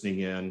be listening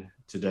in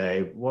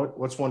today,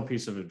 what's one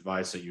piece of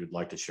advice that you'd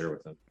like to share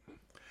with them?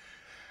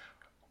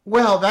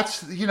 Well,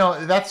 that's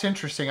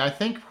interesting. I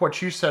think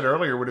what you said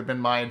earlier would have been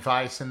my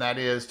advice, and that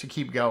is to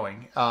keep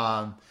going.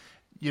 One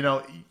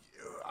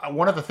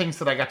of the things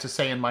that I got to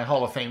say in my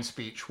Hall of Fame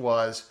speech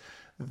was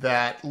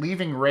that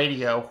leaving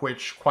radio,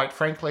 which quite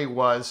frankly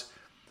was,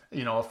 a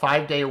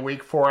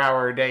 5-day-a-week,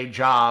 4-hour-a-day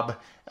job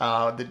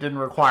that didn't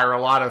require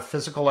a lot of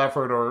physical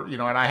effort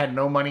and I had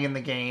no money in the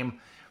game,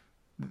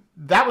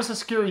 that was a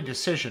scary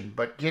decision.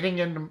 But getting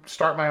in to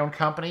start my own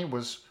company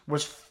was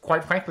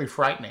quite frankly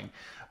frightening.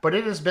 But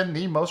it has been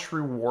the most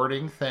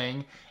rewarding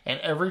thing.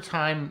 And every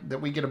time that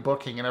we get a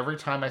booking and every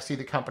time I see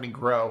the company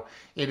grow,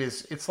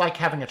 it's like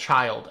having a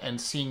child and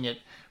seeing it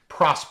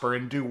prosper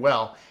and do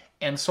well.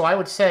 And so I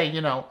would say,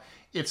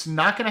 it's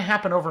not going to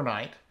happen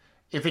overnight.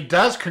 If it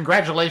does,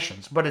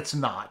 congratulations, but it's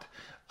not.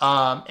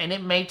 And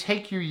it may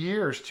take you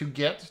years to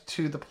get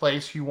to the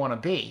place you want to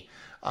be.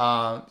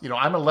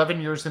 I'm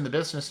 11 years in the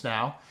business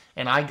now,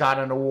 and I got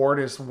an award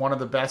as one of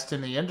the best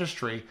in the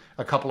industry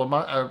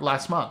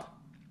last month.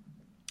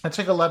 It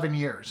took 11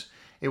 years.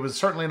 It was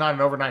certainly not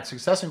an overnight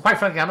success, and quite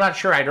frankly, I'm not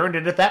sure I'd earned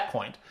it at that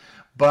point.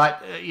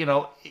 But,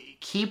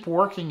 keep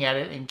working at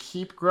it and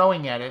keep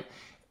growing at it.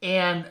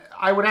 And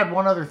I would add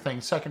one other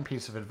thing, second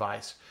piece of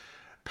advice.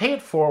 Pay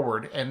it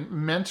forward and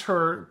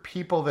mentor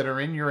people that are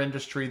in your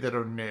industry that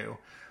are new.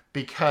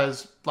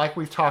 Because, like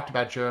we've talked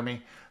about,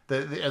 Jeremy,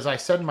 as I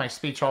said in my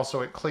speech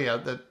also at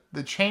CLIA,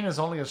 the chain is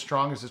only as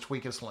strong as its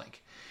weakest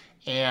link.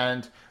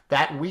 And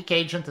that weak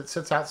agent that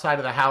sits outside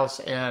of the house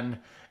and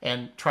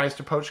tries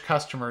to poach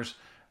customers,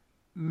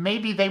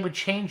 maybe they would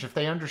change if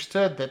they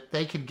understood that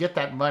they could get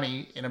that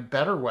money in a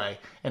better way.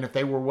 And if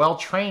they were well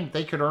trained,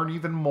 they could earn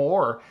even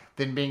more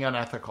than being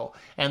unethical.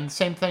 And the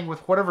same thing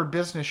with whatever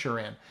business you're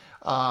in.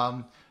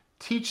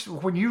 Teach,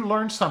 when you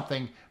learn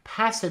something,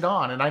 pass it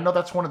on. And I know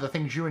that's one of the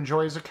things you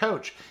enjoy as a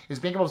coach, is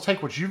being able to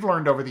take what you've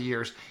learned over the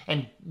years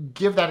and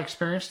give that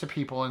experience to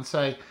people and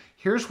say,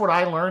 here's what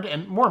I learned.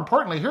 And more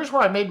importantly, here's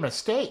where I made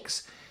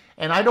mistakes.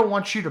 And I don't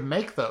want you to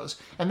make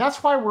those. And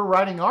that's why we're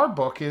writing our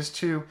book, is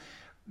to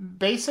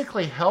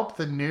basically help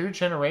the new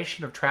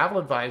generation of travel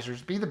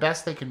advisors be the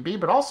best they can be,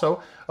 but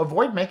also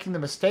avoid making the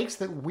mistakes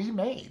that we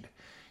made,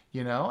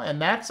 and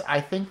that's,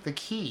 I think, the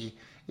key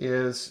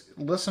is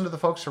listen to the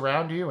folks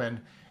around you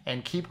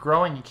and keep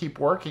growing and keep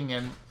working,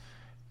 and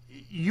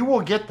you will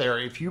get there.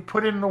 If you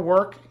put in the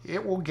work,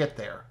 it will get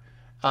there.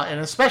 And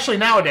especially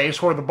nowadays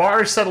where the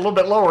bar is set a little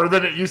bit lower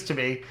than it used to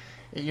be,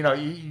 you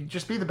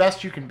just be the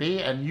best you can be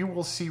and you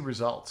will see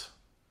results.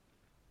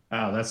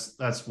 Wow,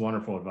 that's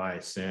wonderful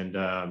advice, and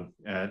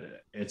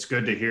it's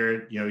good to hear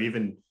it.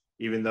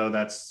 Even though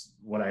that's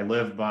what I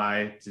live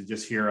by, to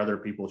just hear other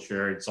people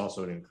share, it's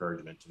also an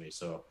encouragement to me.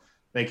 So,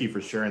 thank you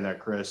for sharing that,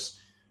 Chris.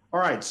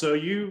 All right, so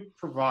you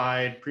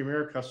provide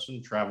Premier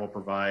Custom Travel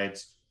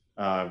provides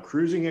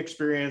cruising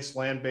experience,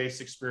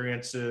 land-based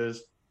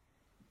experiences.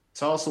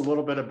 Tell us a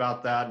little bit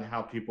about that and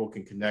how people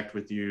can connect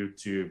with you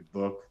to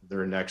book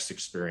their next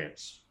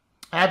experience.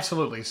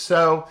 Absolutely.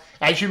 So,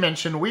 as you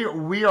mentioned,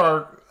 we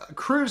are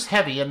cruise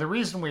heavy, and the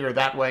reason we are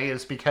that way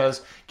is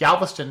because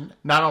Galveston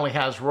not only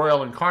has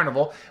Royal and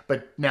Carnival,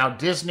 but now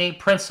Disney,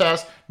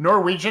 Princess,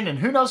 Norwegian, and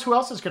who knows who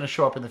else is going to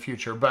show up in the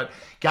future. But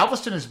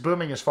Galveston is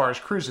booming as far as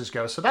cruises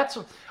go. So that's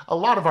a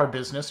lot of our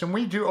business, and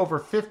we do over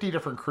 50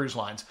 different cruise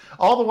lines.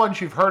 All the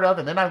ones you've heard of,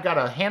 and then I've got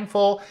a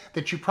handful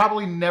that you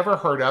probably never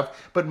heard of,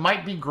 but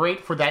might be great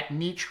for that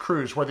niche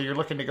cruise, whether you're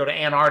looking to go to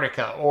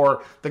Antarctica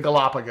or the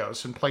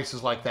Galapagos and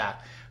places like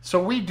that.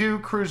 So we do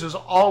cruises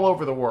all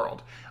over the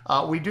world.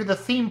 We do the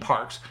theme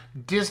parks,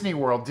 Disney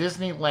World,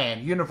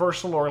 Disneyland,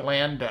 Universal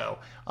Orlando.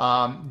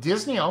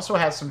 Disney also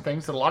has some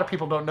things that a lot of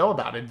people don't know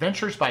about.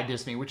 Adventures by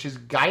Disney, which is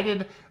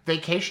guided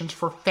vacations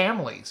for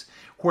families,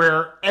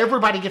 where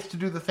everybody gets to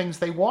do the things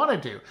they want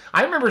to do.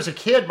 I remember as a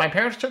kid, my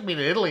parents took me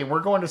to Italy, and we're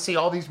going to see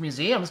all these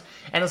museums.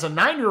 And as a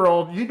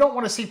 9-year-old, you don't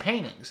want to see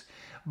paintings.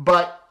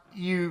 But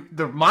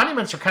the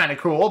monuments are kind of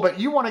cool, but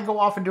you want to go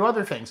off and do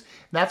other things.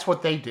 That's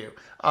what they do.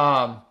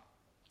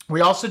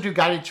 We also do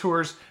guided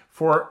tours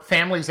for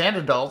families and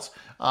adults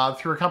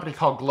through a company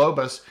called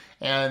Globus,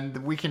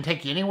 and we can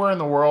take you anywhere in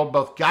the world,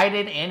 both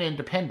guided and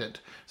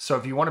independent. So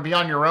if you want to be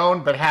on your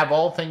own but have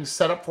all things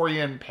set up for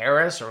you in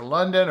Paris or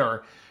London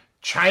or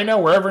China,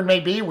 wherever it may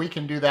be, we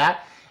can do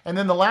that. And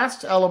then the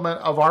last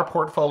element of our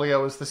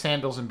portfolio is the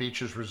Sandals and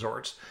Beaches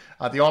resorts,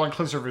 the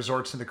all-inclusive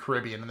resorts in the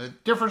Caribbean. And the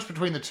difference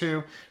between the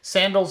two,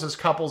 Sandals is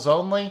couples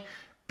only,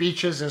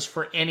 Beaches is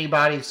for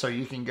anybody, so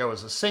you can go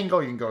as a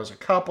single, you can go as a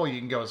couple, you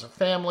can go as a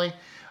family.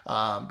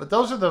 But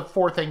those are the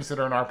 4 things that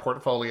are in our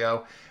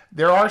portfolio.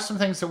 There are some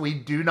things that we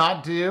do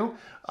not do,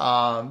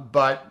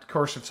 but of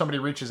course, if somebody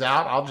reaches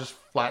out, I'll just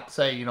flat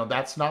say,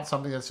 that's not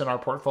something that's in our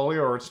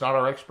portfolio or it's not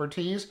our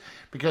expertise,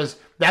 because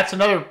that's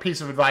another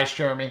piece of advice,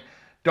 Jeremy.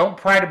 Don't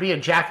try to be a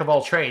jack of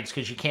all trades,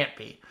 because you can't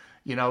be.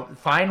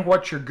 Find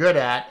what you're good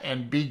at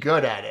and be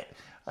good at it.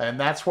 And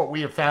that's what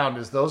we have found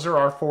is those are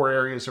our 4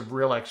 areas of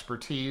real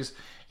expertise.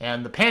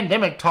 And the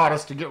pandemic taught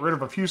us to get rid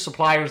of a few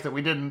suppliers that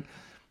we didn't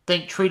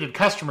think treated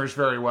customers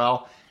very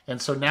well.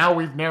 And so now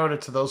we've narrowed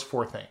it to those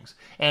 4 things.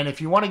 And if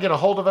you want to get a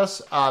hold of us,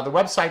 the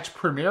website's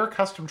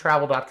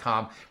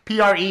premiercustomtravel.com,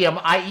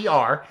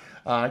 Premier,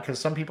 because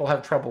some people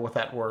have trouble with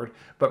that word,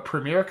 but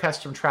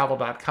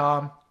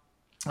premiercustomtravel.com.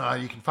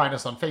 You can find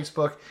us on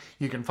Facebook.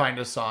 You can find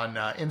us on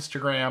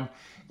Instagram.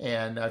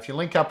 And if you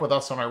link up with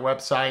us on our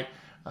website,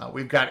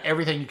 we've got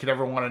everything you could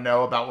ever want to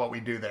know about what we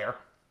do there.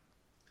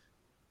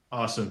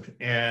 Awesome.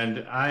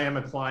 And I am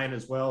a client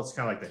as well. It's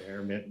kind of like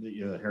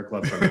the hair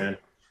club for men.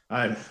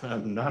 I'm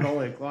not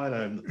only a client,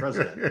 I'm the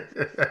president.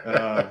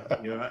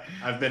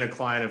 I've been a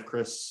client of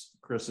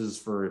Chris's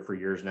for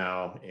years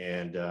now.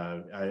 And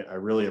I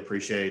really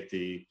appreciate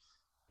the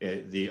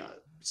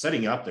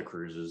setting up the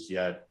cruises,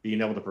 yet being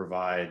able to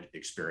provide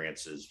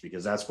experiences,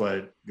 because that's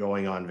what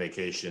going on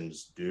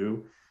vacations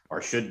do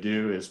or should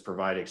do, is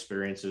provide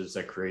experiences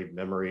that create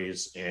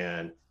memories.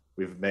 And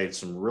we've made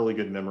some really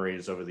good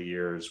memories over the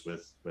years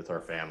with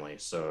our family.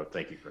 So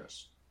thank you,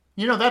 Chris.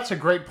 That's a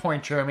great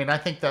point, Jeremy. And I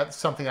think that's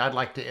something I'd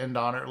like to end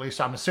on, or at least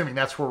I'm assuming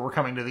that's where we're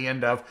coming to the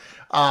end of,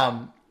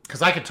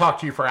 because I could talk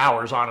to you for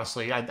hours,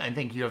 honestly. I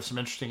think you have some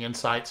interesting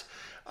insights.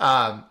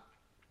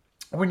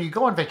 When you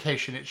go on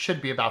vacation, it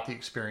should be about the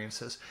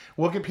experiences.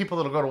 We'll get people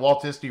that'll go to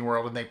Walt Disney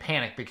World and they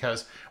panic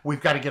because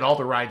we've got to get all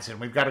the rides in.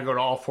 We've got to go to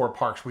all 4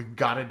 parks. We've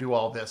got to do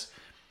all this.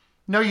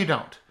 No, you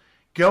don't.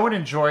 Go and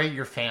enjoy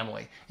your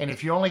family. And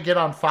if you only get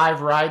on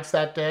 5 rides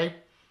that day,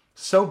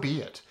 so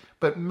be it.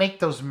 But make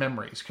those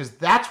memories, because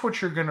that's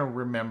what you're going to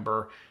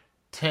remember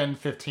 10,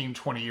 15,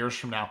 20 years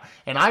from now.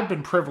 And I've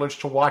been privileged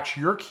to watch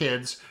your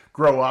kids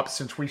grow up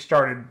since we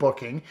started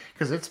booking,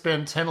 because it's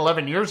been 10,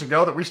 11 years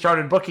ago that we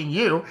started booking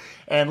you.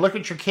 And look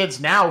at your kids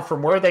now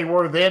from where they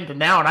were then to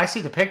now. And I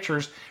see the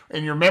pictures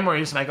in your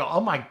memories and I go,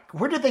 oh my,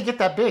 where did they get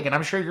that big? And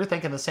I'm sure you're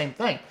thinking the same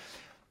thing.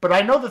 But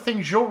I know the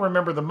things you'll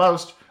remember the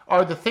most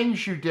are the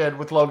things you did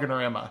with Logan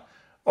or Emma,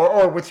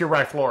 or with your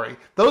wife, Lori.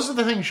 Those are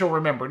the things you'll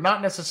remember.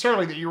 Not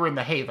necessarily that you were in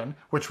the Haven,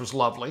 which was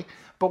lovely,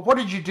 but what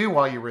did you do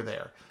while you were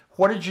there?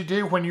 What did you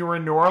do when you were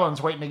in New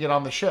Orleans waiting to get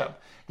on the ship?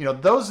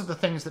 Those are the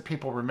things that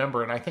people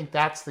remember. And I think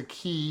that's the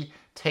key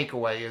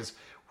takeaway is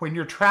when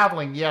you're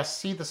traveling, yes,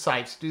 see the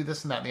sights, do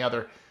this and that and the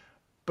other,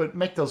 but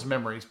make those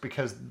memories,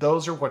 because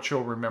those are what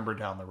you'll remember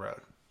down the road.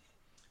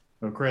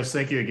 Well, Chris,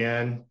 thank you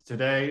again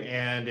today.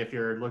 And if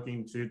you're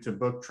looking to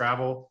book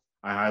travel,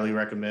 I highly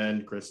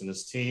recommend Chris and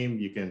his team.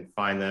 You can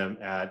find them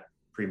at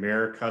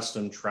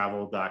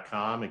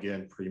premiercustomtravel.com.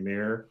 Again,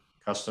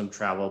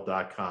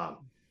 premiercustomtravel.com.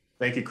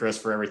 Thank you, Chris,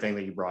 for everything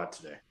that you brought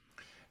today.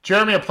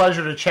 Jeremy, a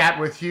pleasure to chat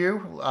with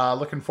you.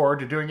 Looking forward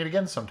to doing it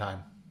again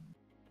sometime.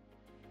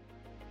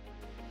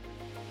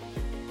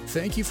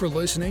 Thank you for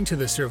listening to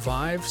the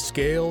Survive,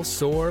 Scale,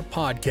 Soar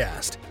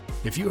podcast.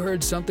 If you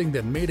heard something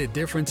that made a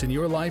difference in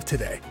your life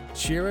today,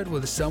 share it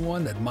with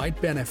someone that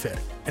might benefit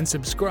and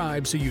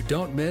subscribe so you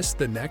don't miss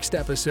the next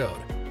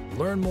episode.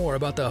 Learn more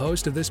about the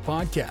host of this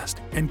podcast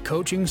and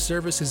coaching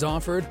services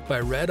offered by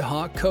Red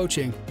Hawk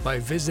Coaching by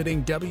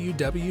visiting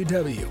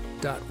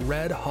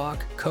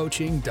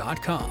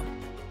www.redhawkcoaching.com.